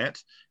retain that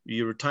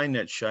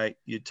shape,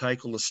 you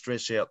take all the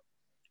stress out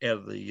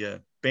of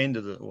the bend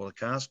of the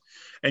cask,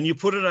 and you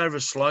put it over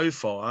a slow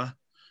fire,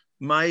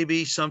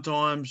 maybe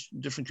sometimes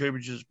different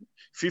cooperages,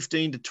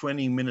 15 to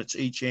 20 minutes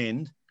each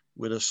end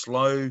with a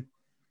slow,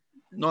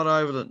 not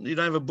over you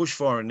don't have a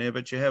bushfire in there,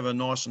 but you have a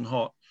nice and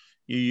hot.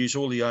 You use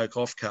all the oak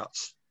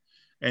offcuts.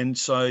 And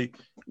so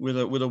with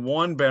a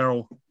wine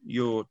barrel,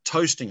 you're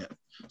toasting it.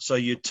 So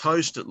you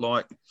toast it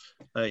like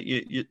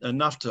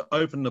enough to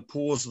open the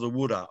pores of the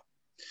wood up.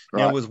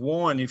 Right. Now with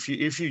wine, if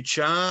you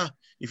charred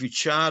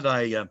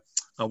a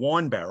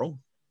wine barrel,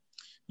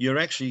 you're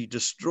actually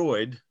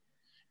destroyed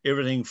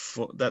everything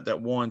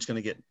that wine's going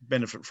to get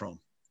benefit from.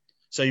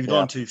 So you've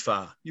gone too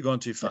far. You've gone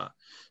too far.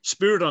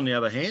 Spirit, on the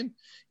other hand,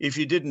 if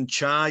you didn't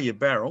char your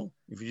barrel,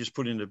 if you just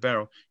put it in a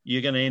barrel,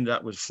 you're going to end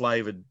up with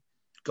flavoured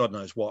God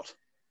knows what.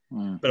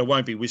 But it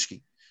won't be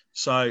whiskey.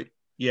 So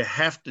you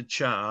have to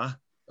char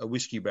a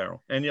whiskey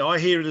barrel. And I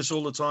hear this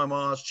all the time.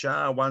 Oh, it's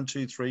char 1,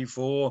 2, 3,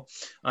 4,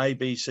 A,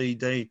 B, C,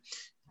 D.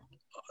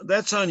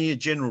 That's only a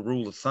general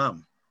rule of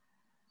thumb.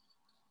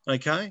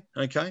 Okay.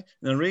 And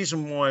the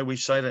reason why we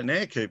say that in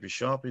our Cooper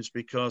shop is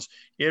because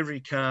every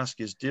cask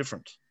is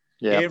different.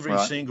 Yeah, every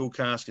single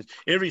cask.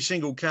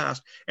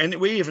 And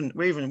we even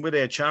with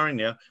our charring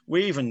now,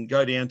 we even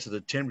go down to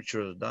the temperature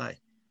of the day.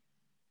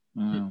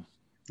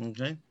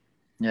 Okay.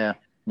 Yeah.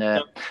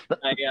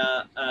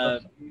 A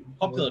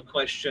popular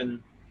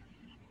question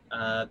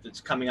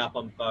that's coming up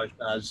on both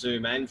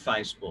Zoom and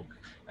Facebook,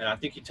 and I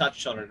think you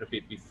touched on it a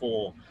bit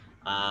before,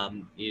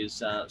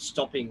 is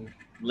stopping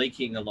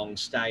leaking along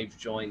stave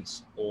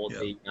joints or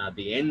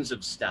the ends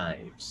of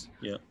staves.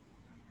 Yeah.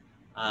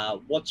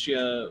 What's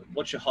your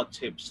hot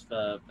tips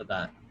for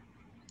that?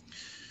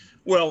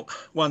 Well,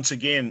 once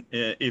again,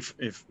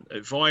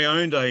 if I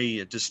owned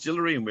a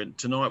distillery, and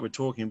tonight we're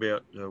talking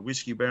about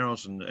whiskey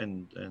barrels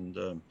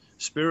and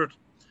spirit,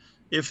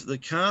 if the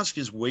cask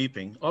is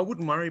weeping, I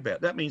wouldn't worry about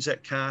it. That means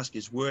that cask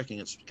is working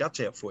its guts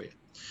out for you.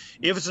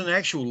 If it's an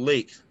actual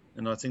leak,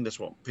 and I think that's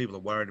what people are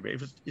worried about,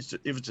 if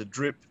it's a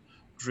drip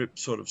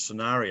sort of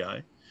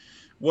scenario,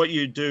 what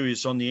you do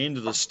is on the end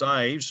of the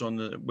staves, on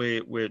the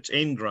where it's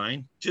end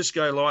grain, just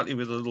go lightly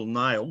with a little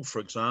nail, for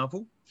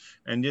example,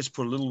 and just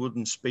put a little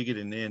wooden spigot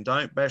in there, and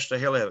don't bash the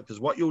hell out of it, because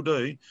what you'll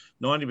do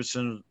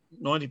 90% of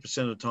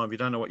the time, if you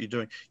don't know what you're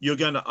doing, you're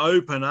going to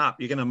open up,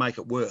 you're going to make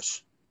it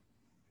worse.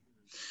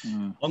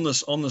 On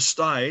the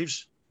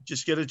staves,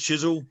 just get a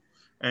chisel,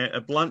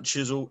 a blunt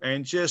chisel,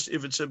 and just,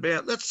 if it's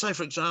about, let's say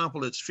for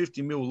example it's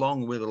 50 mil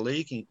long where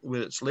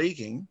it's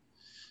leaking,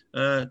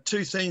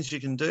 two things you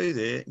can do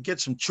there: get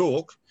some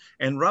chalk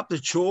and rub the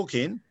chalk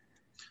in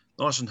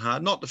nice and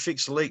hard, not to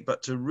fix the leak,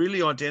 but to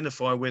really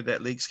identify where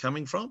that leak's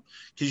coming from,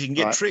 because you can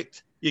get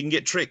tricked. You can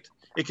get tricked.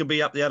 It can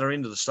be up the other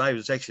end of the stave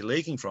it's actually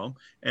leaking from,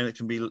 and it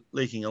can be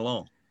leaking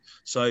along.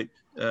 So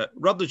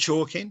rub the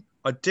chalk in,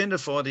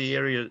 identify the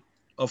area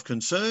of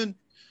concern,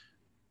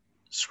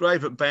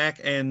 scrape it back,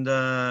 and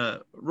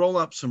roll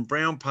up some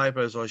brown paper,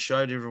 as I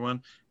showed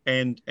everyone,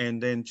 and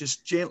then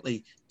just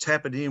gently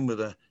tap it in with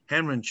a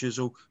hammer and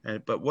chisel.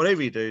 But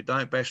whatever you do,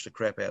 don't bash the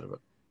crap out of it.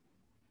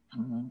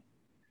 Mm-hmm.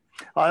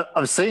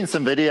 I've seen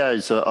some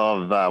videos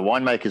of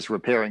winemakers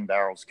repairing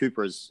barrels,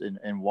 coopers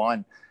in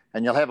wine,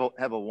 and you'll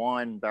have a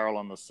wine barrel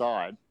on the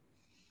side,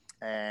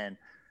 and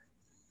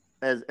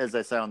as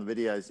they say on the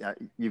videos,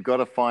 you've got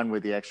to find where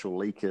the actual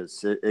leak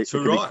is. It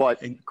can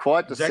be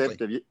quite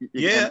deceptive.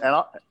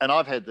 Exactly. And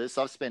I've had this.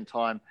 I've spent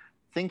time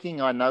thinking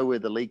I know where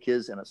the leak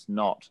is, and it's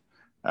not.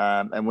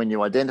 And when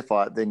you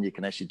identify it, then you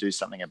can actually do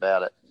something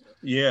about it.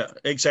 Yeah,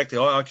 exactly.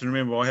 I can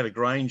remember I had a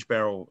Grange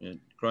barrel.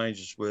 Grange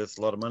is worth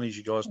a lot of money, as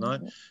you guys know.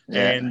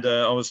 Yeah. And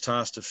I was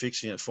tasked to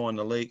fixing it, find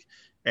the leak.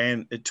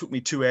 And it took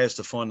me 2 hours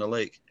to find the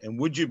leak. And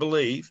would you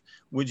believe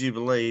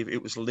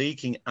it was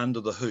leaking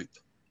under the hoop?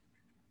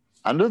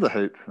 Under the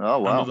hoop. Oh,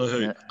 wow.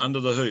 Under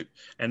the hoop.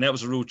 And that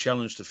was a real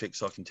challenge to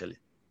fix, I can tell you.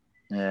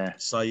 Yeah.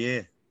 So,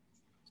 yeah.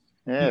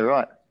 Yeah,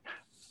 right.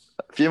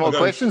 A few more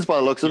questions by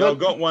the looks of it. I've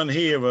got one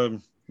here.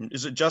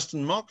 Is it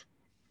Justin Mock?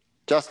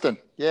 Justin.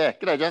 Yeah.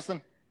 G'day,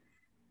 Justin.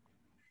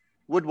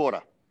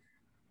 Woodwater.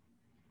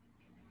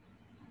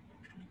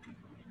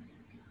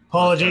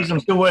 Apologies, I'm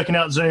still working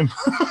out Zoom.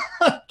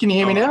 Can you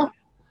hear me now?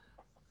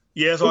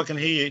 Yes, I can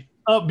hear you.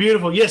 Oh,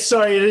 beautiful. Yes,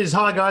 sorry, it is.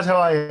 Hi, guys. How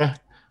are you?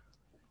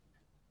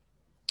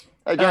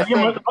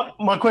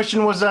 My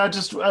question was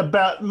just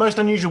about most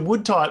unusual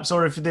wood types,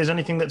 or if there's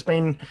anything that's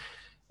been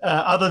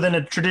other than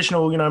a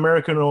traditional,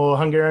 American or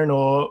Hungarian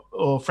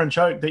or French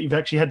oak that you've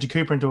actually had to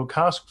cooper into a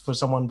cask for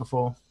someone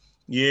before.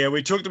 Yeah,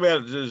 we talked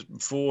about it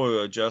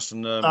before,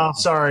 Justin.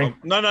 Sorry.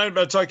 No,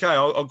 but it's okay.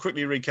 I'll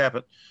quickly recap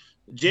it.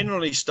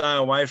 Generally, stay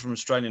away from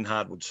Australian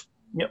hardwoods.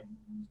 Yep.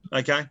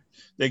 Okay,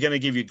 they're going to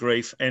give you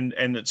grief, and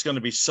it's going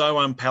to be so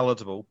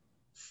unpalatable.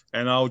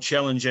 And I'll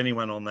challenge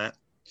anyone on that.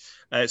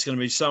 It's going to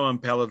be so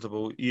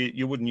unpalatable,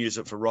 you wouldn't use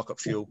it for rocket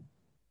fuel.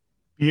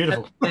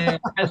 Beautiful.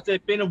 Has there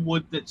been a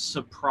wood that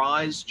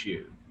surprised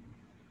you,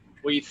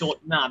 where you thought,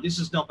 "Nah, this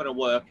is not going to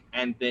work,"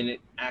 and then it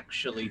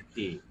actually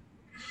did?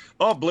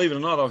 Oh, believe it or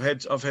not,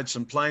 I've had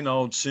some plain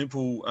old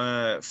simple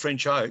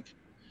French oak,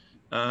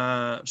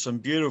 some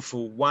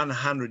beautiful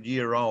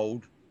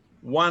 100-year-old,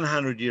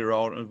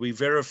 and we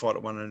verified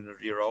it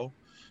 100-year-old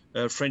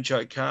French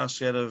oak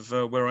cask out of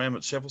where I am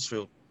at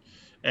Seppelsfield.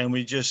 And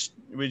we just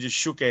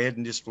shook our head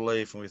in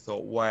disbelief, and we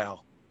thought,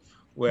 wow,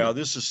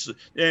 this is.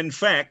 In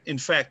fact,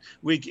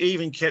 we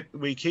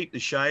keep the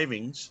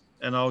shavings,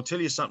 and I'll tell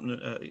you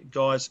something,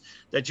 guys,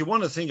 that you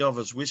want to think of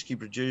as whiskey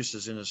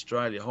producers in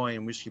Australia,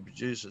 high-end whiskey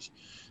producers.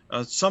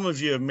 Some of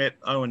you have met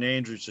Owen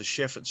Andrews, the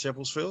chef at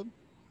Seppelsfield.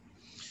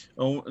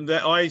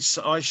 I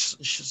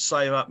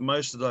save up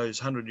most of those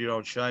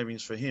 100-year-old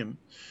shavings for him,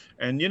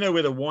 and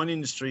where the wine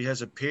industry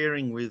has a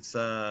pairing with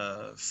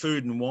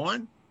food and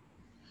wine.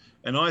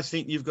 And I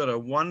think you've got a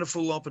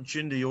wonderful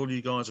opportunity, all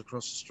you guys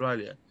across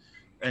Australia,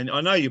 and I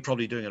know you're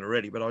probably doing it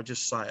already, but I'll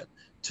just say it,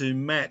 to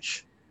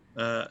match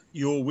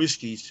your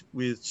whiskies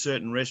with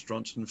certain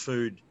restaurants and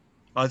food.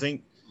 I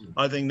think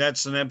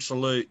that's an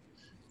absolute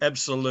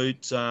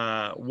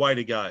way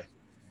to go.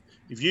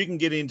 If you can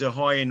get into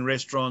high-end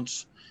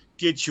restaurants,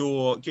 get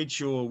your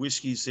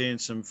whiskies there in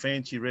some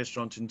fancy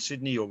restaurants in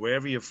Sydney or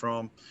wherever you're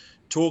from,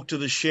 talk to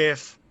the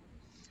chef,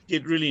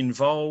 get really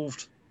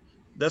involved.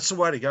 That's the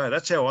way to go.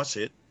 That's how I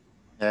see it.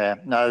 Yeah,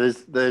 no,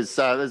 there's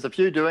a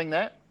few doing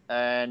that,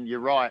 and you're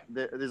right.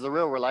 There's a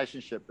real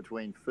relationship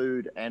between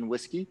food and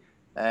whiskey,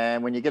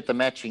 and when you get the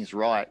matchings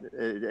right,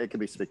 it can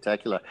be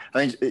spectacular.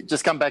 I mean,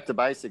 just come back to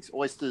basics: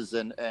 oysters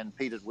and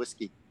peated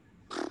whiskey.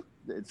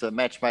 It's a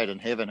match made in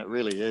heaven. It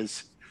really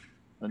is,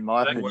 in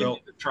my opinion. I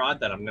haven't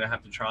tried that. I'm going to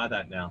have to try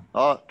that now.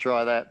 Oh,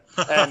 try that.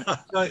 And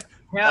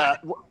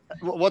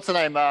what's the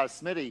name?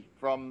 Smitty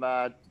from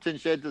Tin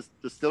Shed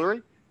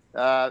Distillery.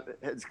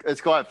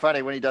 It's quite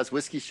funny when he does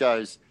whiskey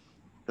shows.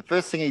 The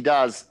first thing he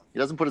does, he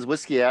doesn't put his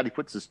whiskey out, he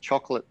puts his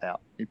chocolate out.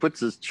 He puts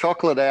his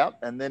chocolate out,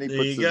 and then he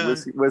puts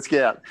his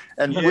whiskey out.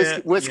 And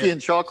whiskey and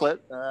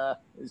chocolate,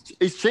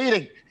 he's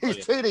cheating.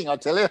 He's cheating, I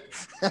tell you.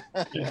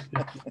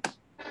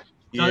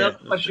 Another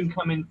question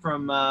coming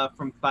from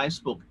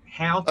Facebook.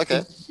 How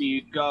thin do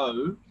you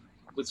go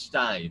with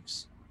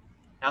staves?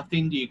 How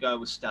thin do you go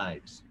with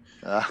staves?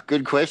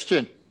 Good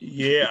question.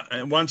 Yeah,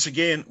 and once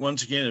again,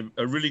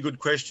 a really good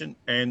question.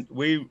 And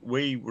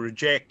we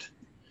reject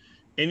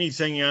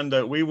anything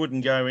under. We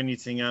wouldn't go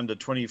anything under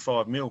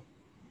 25 mil.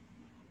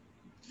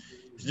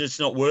 It's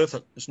not worth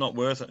it. It's not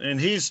worth it. And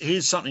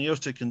here's something else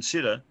to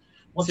consider.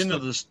 What's the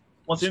risk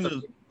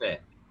there?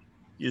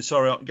 Yeah,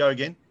 sorry, go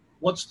again.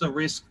 What's the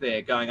risk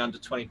there going under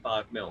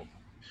 25 mil?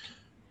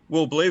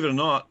 Well, believe it or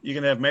not, you're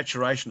going to have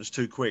maturation that's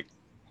too quick.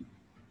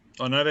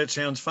 I know that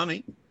sounds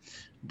funny,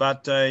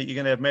 but you're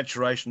going to have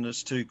maturation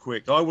that's too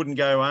quick. I wouldn't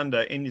go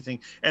under anything,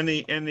 and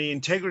the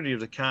integrity of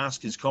the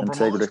cask is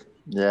compromised.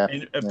 Yeah,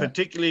 and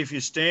particularly if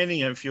you're standing,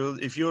 if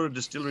you're a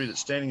distillery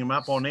that's standing them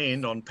up on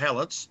end on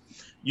pallets,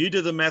 you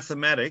do the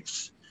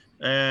mathematics.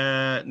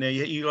 Now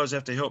you guys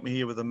have to help me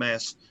here with the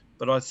maths,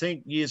 but I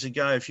think years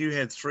ago, if you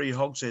had 3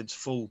 hogsheads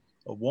full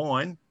of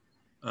wine,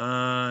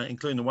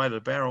 including the weight of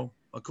the barrel,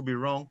 I could be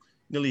wrong,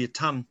 nearly a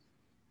ton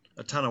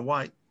of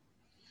weight.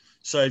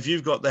 So if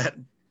you've got that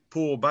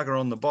poor bugger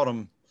on the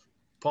bottom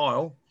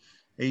pile,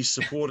 he's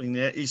supporting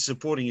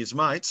his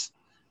mates,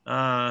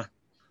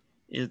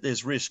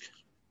 there's risk.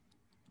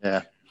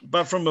 Yeah.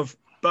 But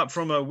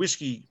from a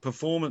whiskey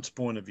performance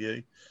point of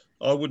view,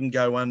 I wouldn't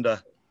go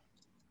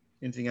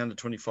anything under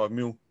 25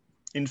 mil.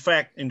 In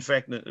fact,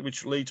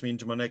 which leads me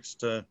into my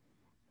next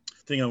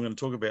thing I'm going to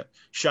talk about,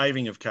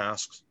 shaving of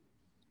casks.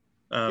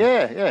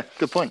 Yeah,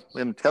 good point.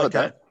 We haven't covered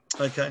that.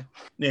 Okay.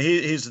 Now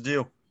here's the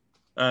deal.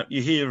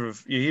 You hear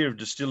of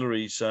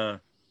distilleries.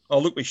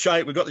 Look, we've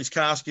got this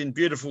cask in,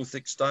 beautiful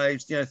thick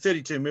staves,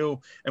 32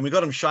 mil, and we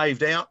got them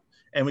shaved out,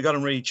 and we got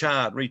them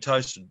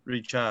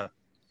retoasted.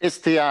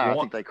 STR, I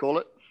think they call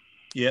it.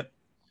 Yep.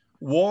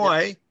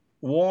 Why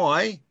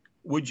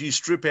would you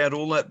strip out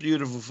all that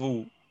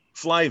beautiful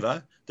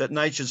flavour that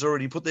nature's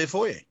already put there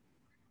for you?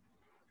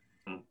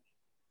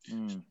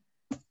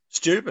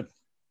 Stupid.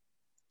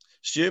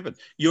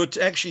 You're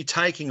actually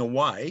taking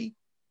away,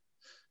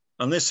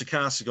 unless the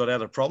cask has got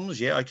other problems,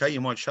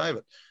 you might shave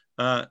it.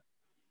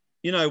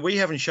 We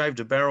haven't shaved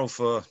a barrel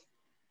for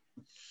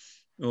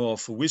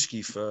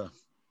whiskey for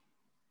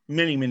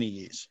many, many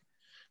years,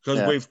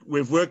 because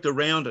we've worked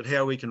around at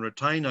how we can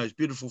retain those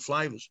beautiful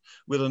flavours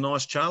with a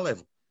nice char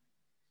level.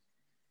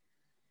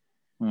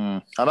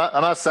 I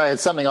must say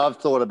it's something I've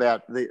thought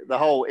about, the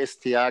whole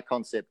STR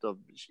concept of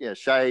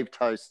shave,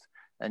 toast,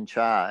 and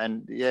char.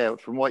 And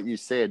from what you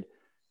said,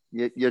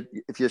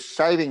 if you're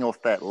shaving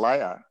off that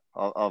layer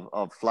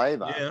of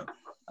flavour,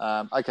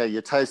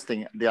 you're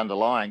toasting the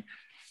underlying.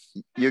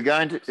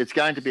 It's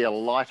going to be a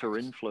lighter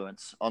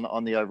influence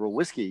on the overall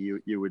whiskey,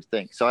 you would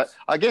think. So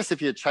I guess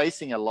if you're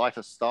chasing a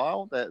lighter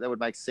style, that would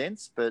make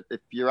sense. But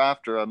if you're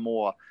after a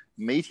more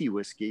meaty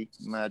whiskey,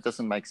 it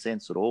doesn't make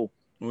sense at all.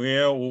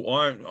 Well,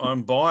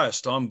 I'm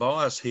biased. I'm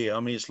biased here. I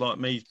mean, it's like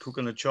me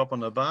cooking a chop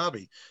on a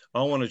barbie.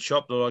 I want a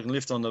chop that I can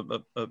lift on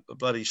a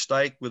bloody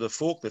steak with a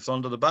forklift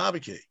onto the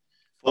barbecue.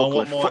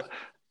 Forklift's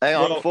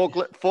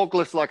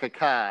like a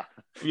car.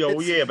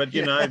 Yeah, but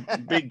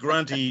big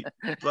grunty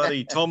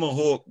bloody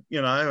tomahawk,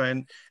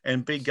 and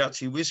big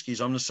gutsy whiskies.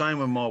 I'm the same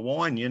with my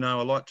wine.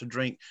 I like to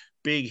drink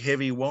big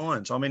heavy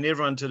wines. I mean,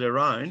 everyone to their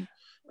own,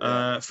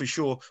 for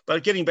sure.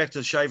 But getting back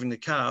to shaving the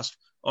cask,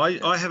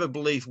 I have a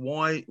belief.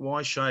 Why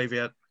shave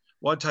out?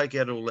 Why take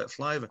out all that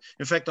flavour?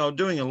 In fact, I'm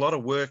still doing a lot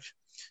of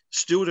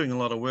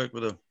work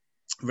with a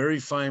very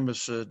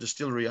famous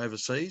distillery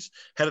overseas.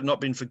 Had it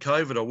not been for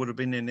COVID, I would have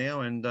been there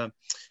now. And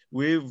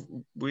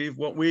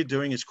what we're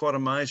doing is quite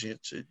amazing.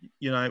 It's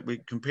we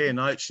compare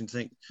notes and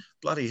think,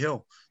 bloody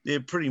hell, they're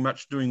pretty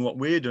much doing what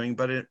we're doing,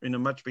 but in a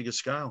much bigger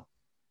scale.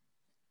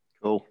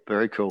 Cool,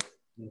 very cool.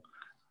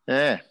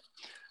 Yeah.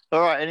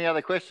 All right. Any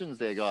other questions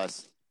there,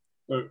 guys?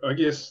 Well, I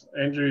guess,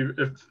 Andrew,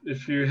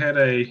 if you had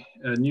a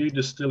new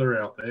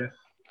distiller out there,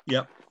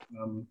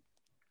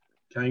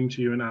 came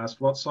to you and asked,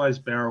 what size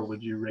barrel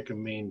would you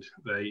recommend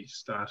they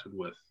started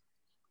with?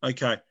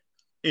 Okay.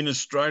 In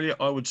Australia,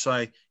 I would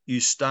say you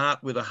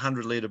start with a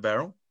 100-litre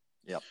barrel.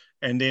 Yep.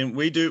 And then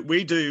we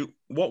do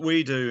what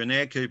we do in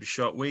our Cooper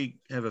shop. We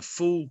have a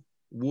full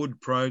wood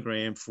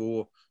program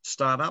for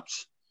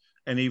startups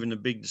and even the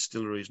big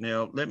distilleries.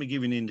 Now, let me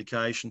give you an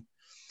indication.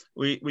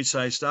 We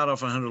say start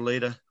off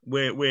 100-litre,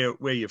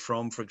 where you're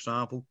from, for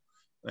example,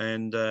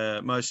 and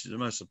most of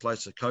the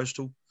places are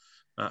coastal.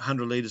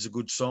 100 litres is a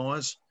good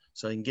size,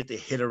 so you can get their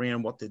head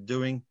around what they're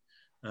doing,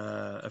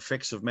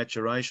 effects of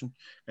maturation.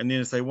 And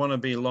then if they want to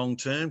be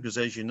long-term, because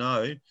as you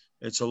know,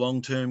 it's a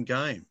long-term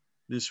game.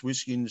 This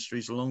whiskey industry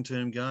is a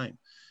long-term game.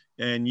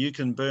 And you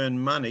can burn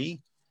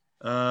money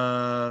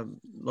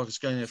like it's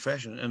going out of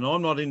fashion. And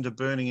I'm not into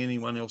burning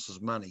anyone else's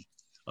money,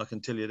 I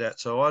can tell you that.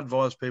 So I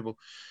advise people,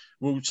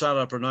 we'll start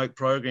up an oak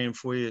program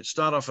for you.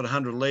 Start off at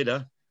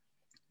 100-litre.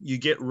 You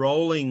get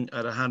rolling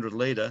at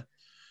 100-litre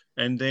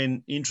and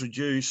then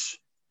introduce,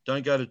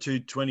 don't go to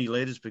 220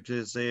 litres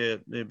because they're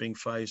being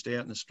phased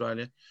out in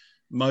Australia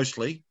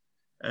mostly.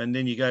 And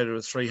then you go to a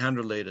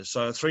 300-litre.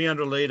 So a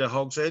 300-litre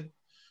hogshead.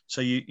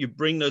 So you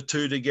bring the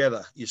two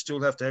together. You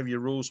still have to have your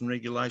rules and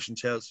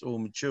regulations, how it's all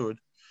matured.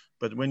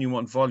 But when you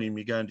want volume,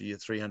 you go into your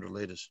 300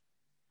 litres.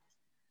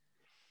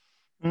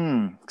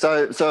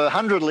 So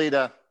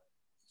 100-litre,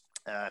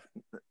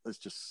 let's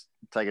just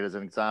take it as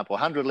an example.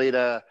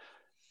 100-litre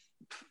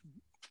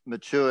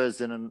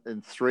matures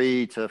in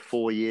 3 to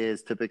 4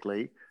 years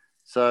typically.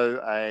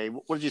 So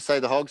what did you say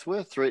the hogs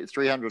were?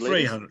 300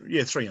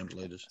 litres? 300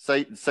 litres.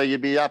 So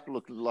you'd be up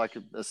like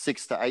a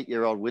 6 to 8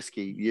 year old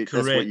whiskey.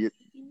 Correct.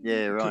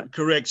 Right.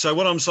 Correct. So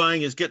what I'm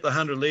saying is get the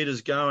 100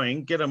 litres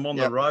going, get them on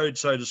the road,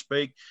 so to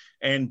speak,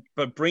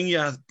 but bring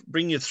your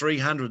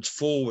 300s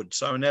forward.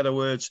 So in other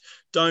words,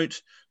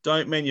 don't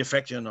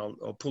manufacture, and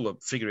I'll pull a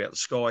figure out the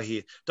sky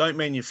here. Don't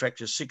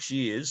manufacture 6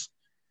 years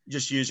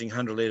just using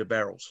 100-litre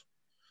barrels.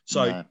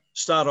 So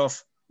start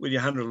off with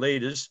your 100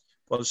 litres.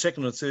 By the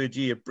second or third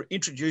year,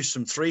 introduce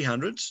some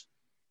 300s,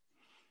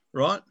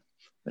 right?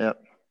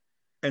 Yep.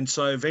 And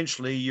so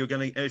eventually you're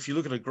going to, if you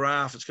look at a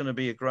graph, it's going to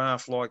be a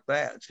graph like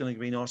that. It's going to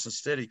be nice and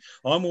steady.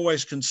 I'm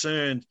always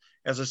concerned,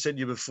 as I said to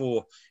you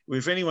before,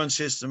 if anyone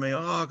says to me, oh,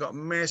 I've got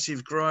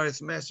massive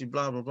growth, massive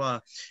blah, blah, blah,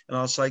 and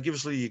I'll say, give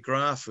us a little your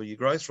graph or your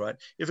growth rate.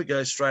 If it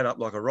goes straight up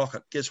like a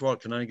rocket, guess what?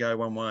 It can only go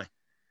one way.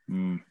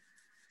 And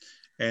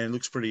it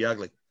looks pretty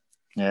ugly.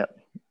 Yeah.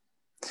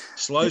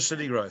 Slow,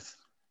 steady growth.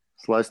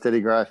 Slow,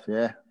 steady growth.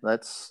 Yeah.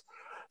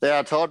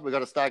 Todd, we've got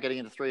to start getting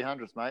into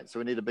 300s, mate. So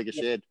we need a bigger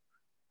shed.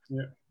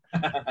 Yeah.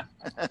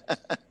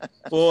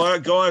 Well,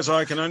 guys,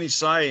 I can only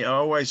say, I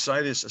always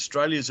say this,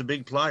 Australia's a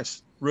big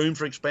place. Room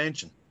for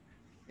expansion.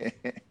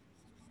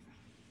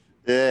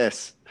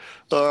 Yes.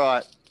 All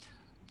right.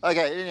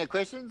 Okay. Any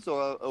questions,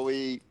 or are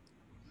we?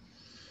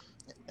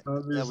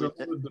 There's a lot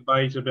of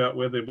debate about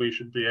whether we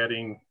should be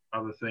adding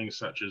other things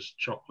such as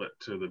chocolate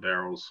to the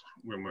barrels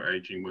when we're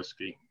aging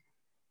whiskey.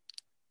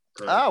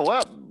 So, oh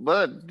well,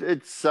 but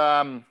it's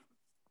in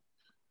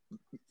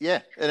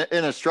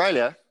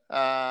Australia.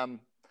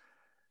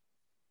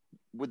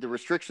 With the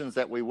restrictions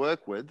that we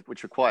work with,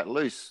 which are quite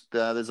loose,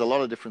 there's a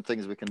lot of different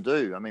things we can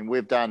do. I mean,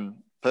 we've done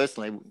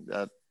personally,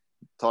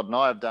 Todd and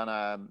I have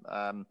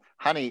done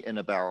honey in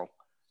a barrel,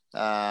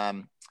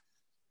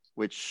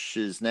 which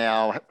is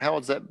now, how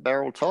old's that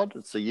barrel, Todd?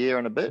 It's a year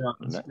and a bit. Yeah,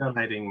 it's about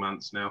 18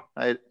 months now.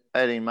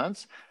 18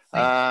 months.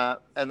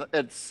 And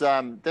it's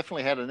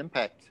definitely had an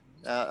impact,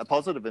 a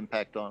positive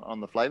impact on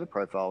the flavor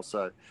profile.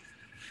 So,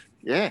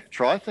 yeah,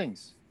 try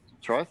things.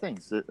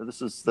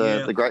 This is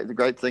the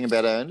great thing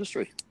about our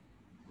industry.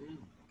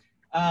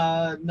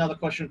 Another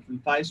question from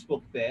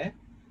Facebook there,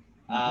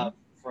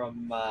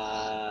 from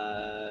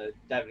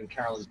David and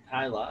Carolyn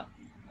Taylor.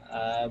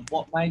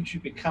 What made you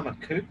become a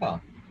Cooper,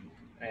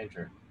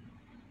 Andrew?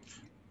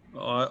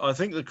 I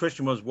think the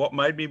question was, what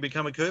made me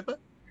become a Cooper?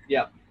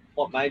 Yeah.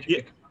 What made you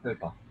become a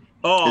Cooper?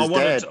 Oh, I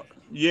wanted to.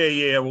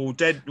 Yeah. Well,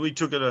 Dad, we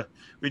took our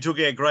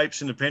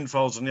grapes into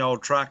Penfolds in the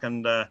old truck,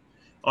 and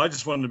I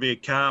just wanted to be a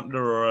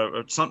carpenter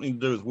or something to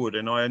do with wood,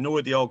 and I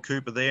annoyed the old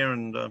Cooper there,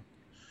 and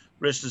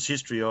rest is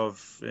history of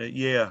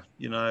 5-year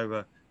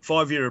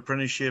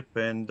apprenticeship,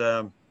 and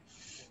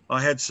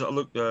I had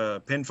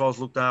Penfolds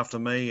looked after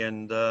me,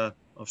 and I've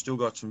still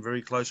got some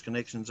very close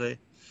connections there,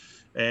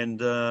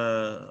 and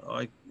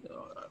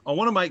I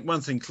want to make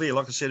one thing clear.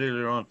 Like I said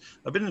earlier on,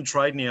 I've been in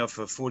trade now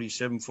for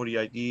 47,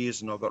 48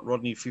 years, and I've got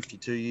Rodney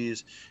 52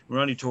 years. We're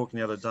only talking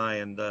the other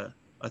day, and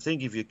I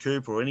think if you're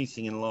Cooper or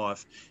anything in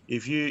life,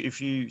 if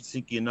you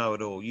think you know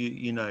it all,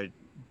 you know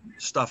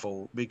stuff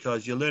all,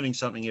 because you're learning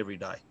something every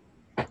day.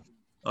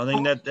 I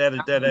think that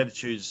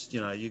attitude's,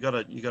 you got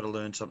to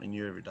learn something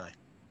new every day.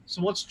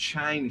 So what's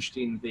changed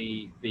in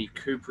the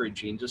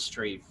cooperage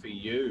industry for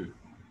you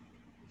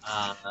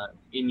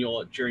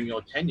during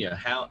your tenure?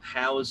 How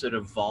has it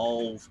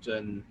evolved,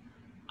 and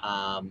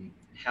how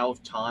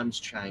have times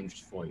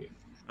changed for you?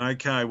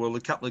 Okay, well,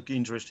 a couple of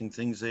interesting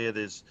things there.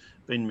 There's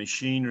been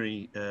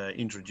machinery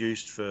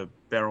introduced for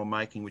barrel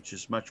making, which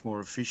is much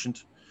more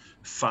efficient,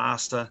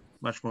 faster,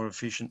 much more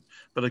efficient.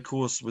 But of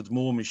course, with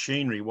more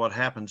machinery, what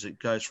happens, it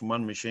goes from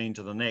one machine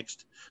to the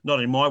next,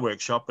 not in my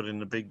workshop, but in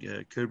the big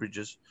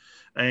cooperages.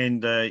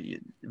 And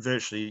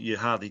virtually you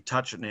hardly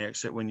touch it now,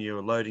 except when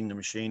you're loading the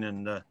machine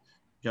and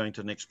going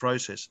to the next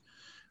process.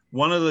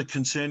 One of the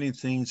concerning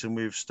things, and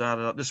we've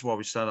started up, this is why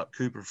we started up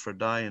Cooper for a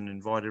day and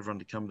invite everyone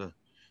to come to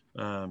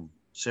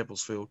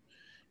Seppeltsfield,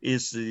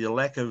 is the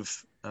lack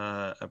of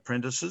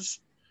apprentices.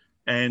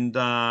 And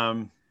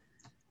guys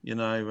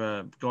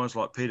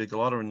like Peter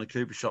Gallotta in the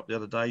Cooper shop the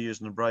other day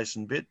using a brace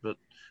and bit, but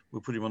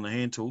we'll put him on the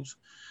hand tools.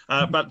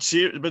 But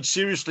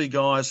seriously,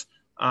 guys,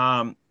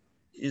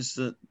 is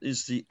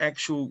the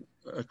actual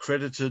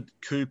accredited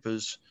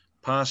Coopers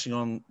passing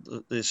on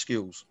their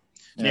skills.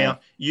 Yeah. Now,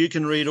 you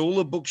can read all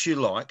the books you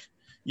like.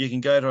 You can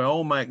go to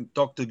old mate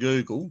Dr.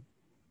 Google,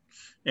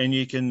 and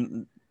you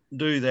can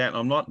do that.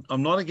 I'm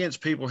not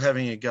against people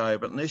having a go,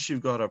 but unless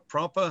you've got a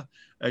proper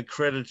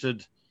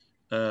accredited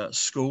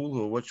school,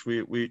 or which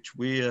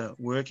we're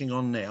working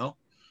on now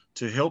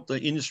to help the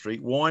industry,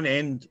 wine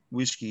and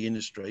whiskey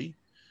industry,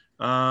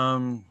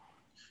 costs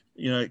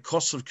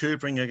of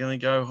coopering are going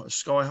to go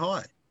sky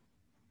high.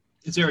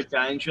 Is there a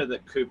danger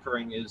that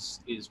coopering is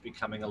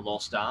becoming a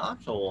lost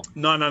art, or?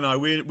 No.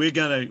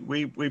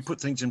 We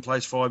put things in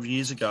place 5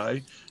 years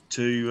ago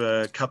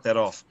to cut that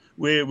off.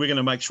 We're going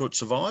to make sure it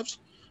survives.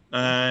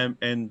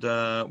 And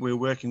we're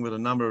working with a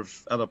number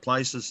of other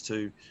places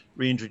to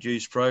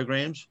reintroduce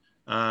programs.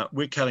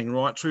 We're cutting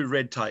right through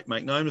red tape.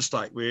 Make no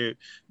mistake, we're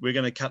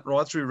going to cut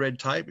right through red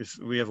tape. If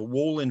we have a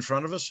wall in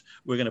front of us,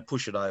 we're going to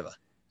push it over,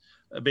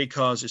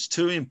 because it's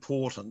too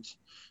important.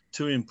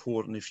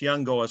 If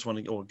young guys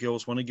or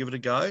girls want to give it a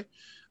go,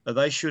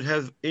 they should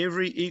have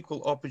every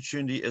equal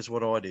opportunity as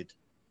what I did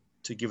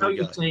to give it a go.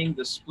 How are you seeing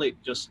the split,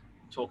 just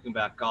talking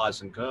about guys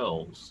and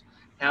girls,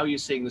 how are you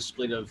seeing the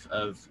split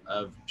of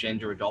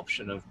gender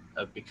adoption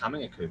of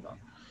becoming a Cooper?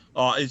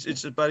 Oh,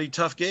 it's a bloody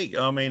tough gig.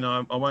 I mean,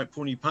 I won't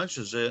pull any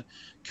punches.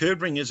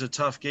 Coopering is a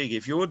tough gig.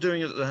 If you're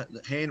doing it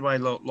the hand way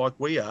like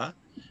we are,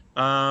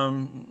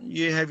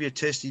 you have your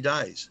testy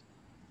days.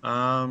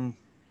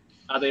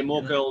 Are there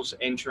more girls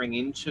entering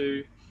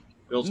into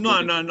girls? No.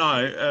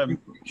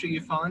 Picture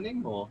you're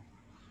finding, or?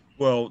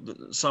 Well,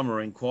 some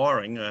are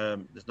inquiring.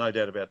 There's no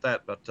doubt about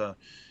that. But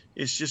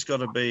it's just got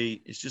to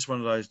be. It's just one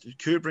of those.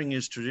 Coopering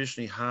is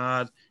traditionally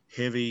hard,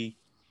 heavy.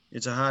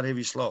 It's a hard,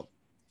 heavy slog.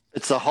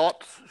 It's a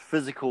hot,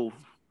 physical,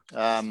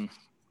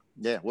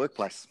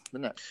 workplace,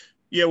 isn't it?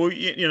 Yeah, well,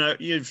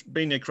 you've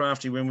been there,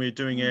 Crafty, when we're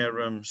doing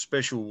our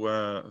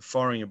special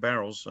firing of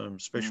barrels,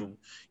 special.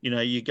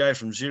 You go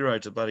from 0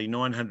 to bloody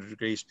 900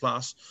 degrees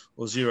plus,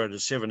 or 0 to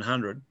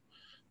 700.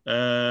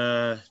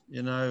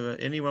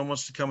 Anyone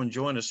wants to come and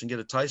join us and get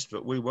a taste of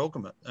it, we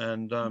welcome it.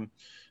 And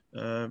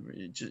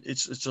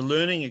it's a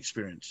learning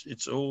experience.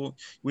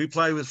 We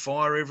play with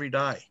fire every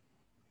day.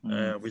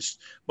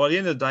 By the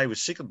end of the day, we're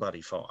sick of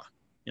bloody fire.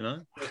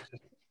 I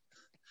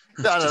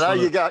don't know.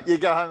 You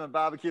go home and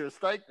barbecue a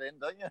steak then,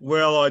 don't you?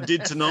 Well, I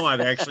did tonight,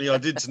 actually. I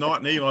did tonight,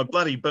 and even I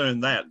bloody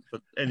burned that.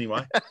 But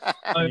anyway.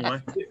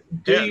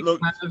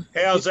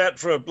 How's that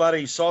for a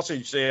bloody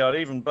sausage there? I'd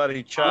even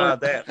bloody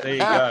charred that. There you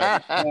go.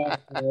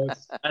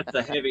 That's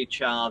a heavy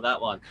char, that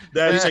one.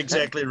 That's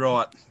exactly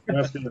right.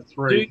 That's in the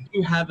 3. Do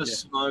you have a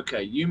smoker?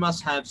 You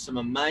must have some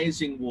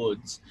amazing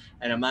woods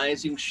and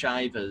amazing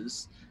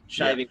shavings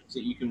that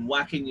you can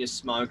whack in your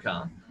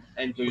smoker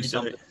and do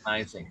something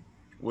amazing.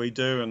 We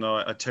do, and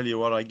I tell you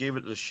what, I give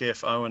it to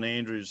Chef Owen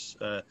Andrews,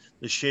 the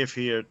chef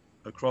here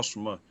across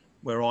from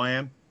where I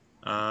am.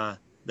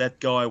 That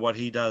guy, what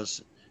he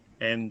does,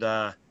 and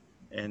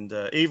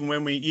even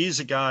when years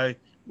ago,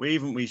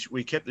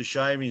 we kept the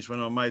shavings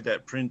when I made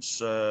that Prince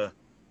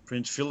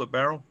Philip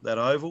barrel, that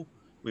oval.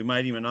 We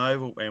made him an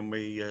oval, and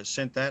we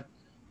sent that,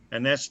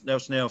 and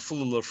that's now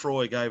full of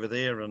Lefroy over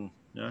there, and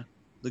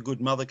the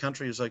good mother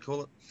country as they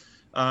call it.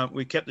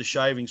 We kept the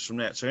shavings from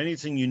that, so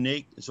anything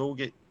unique,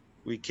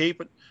 we keep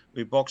it,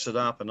 we box it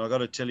up, and I got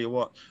to tell you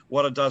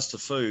what it does to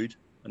food.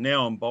 And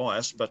now I'm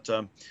biased, but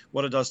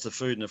what it does to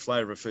food and the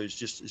flavour of food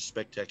is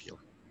spectacular.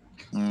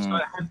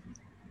 So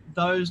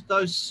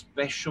those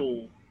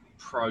special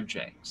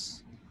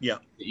projects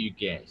that you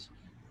get,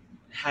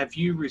 have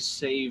you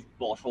received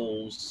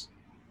bottles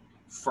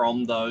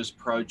from those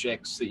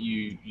projects that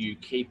you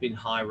keep in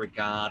high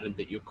regard, and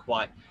that you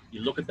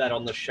look at that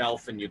on the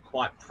shelf and you're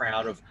quite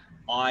proud of?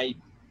 I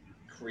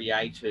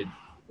created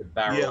the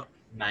barrel,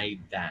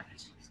 made that.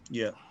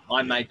 Yeah.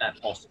 I made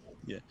that possible.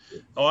 Yeah,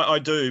 I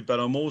do, but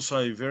I'm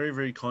also very,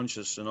 very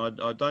conscious, and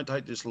I don't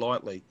take this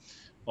lightly.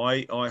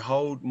 I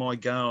hold my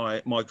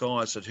guys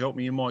that help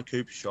me in my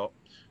cooper shop.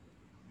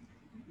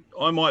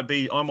 I might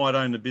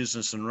own the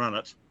business and run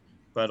it,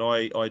 but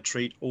I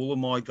treat all of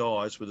my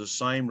guys with the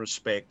same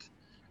respect.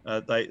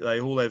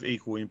 They all have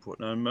equal input.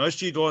 Now, most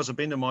of you guys have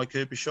been to my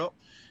cooper shop,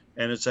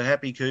 and it's a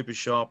happy cooper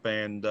shop,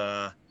 and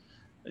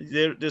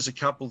there's a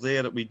couple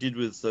there that we did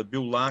with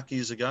Bill Lark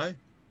years ago.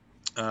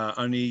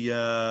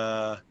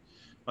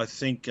 I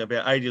think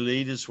about 80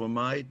 litres were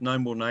made, no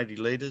more than 80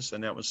 litres,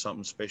 and that was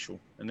something special.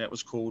 And that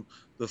was called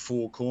the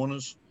Four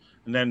Corners.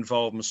 And that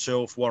involved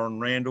myself, Warren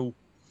Randall,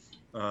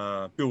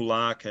 Bill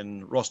Lark,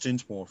 and Ross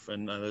Dinsmore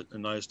in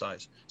those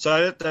days.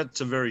 So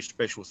that's a very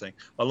special thing.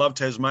 I love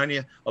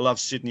Tasmania, I love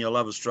Sydney, I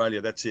love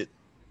Australia. That's it.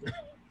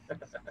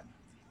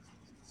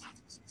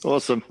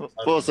 Awesome,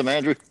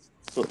 Andrew.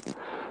 All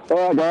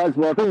right, guys.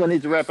 Well, I think we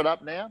need to wrap it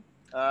up now.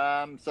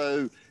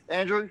 So,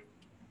 Andrew,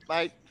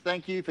 mate,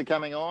 thank you for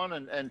coming on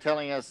and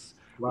telling us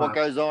what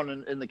goes on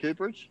in the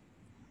cooperage.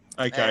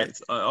 Okay.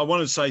 I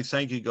want to say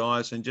thank you,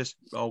 guys, and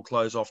I'll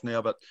close off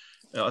now, but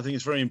I think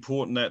it's very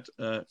important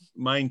that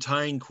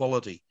maintain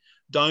quality.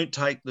 Don't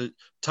take the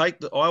I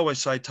always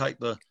say take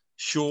the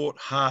short,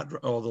 hard,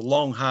 or the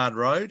long, hard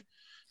road,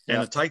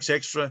 and it takes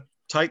extra.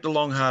 Take the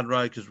long, hard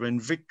road, because when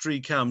victory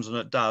comes, and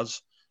it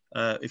does,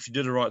 if you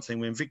do the right thing,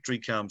 when victory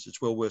comes,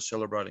 it's well worth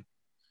celebrating.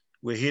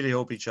 We're here to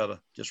help each other.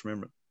 Just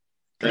remember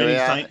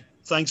it.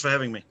 Thanks for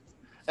having me.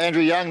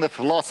 Andrew Young, the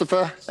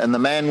philosopher and the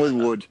man with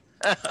wood.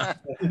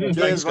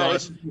 Thanks,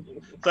 guys.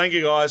 Thank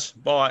you, guys.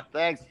 Bye.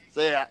 Thanks.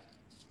 See ya.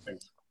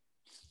 Thanks.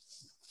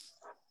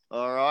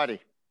 All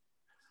righty.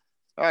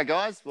 All right,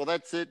 guys. Well,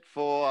 that's it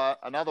for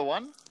another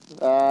one.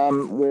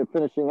 We're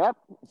finishing up.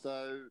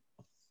 So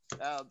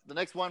the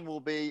next one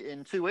will be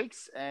in 2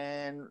 weeks,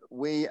 and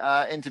we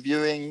are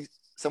interviewing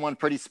someone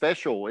pretty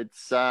special.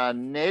 It's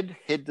Ned,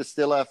 head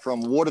distiller from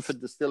Waterford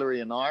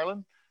Distillery in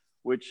Ireland,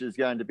 which is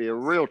going to be a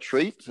real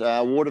treat.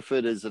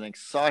 Waterford is an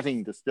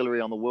exciting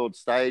distillery on the world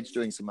stage,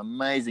 doing some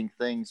amazing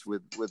things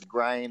with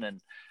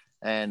grain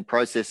and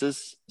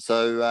processes.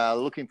 So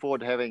looking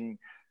forward to having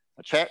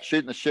a chat,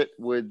 shooting the shit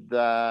with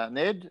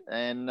Ned,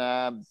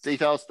 and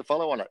details to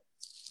follow on it.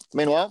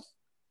 Meanwhile,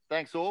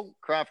 thanks all.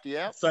 Crafty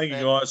out. Thank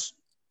you, guys.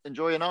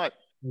 Enjoy your night.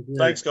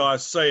 Thanks,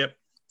 guys. See ya.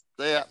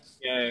 See ya.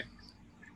 Yeah.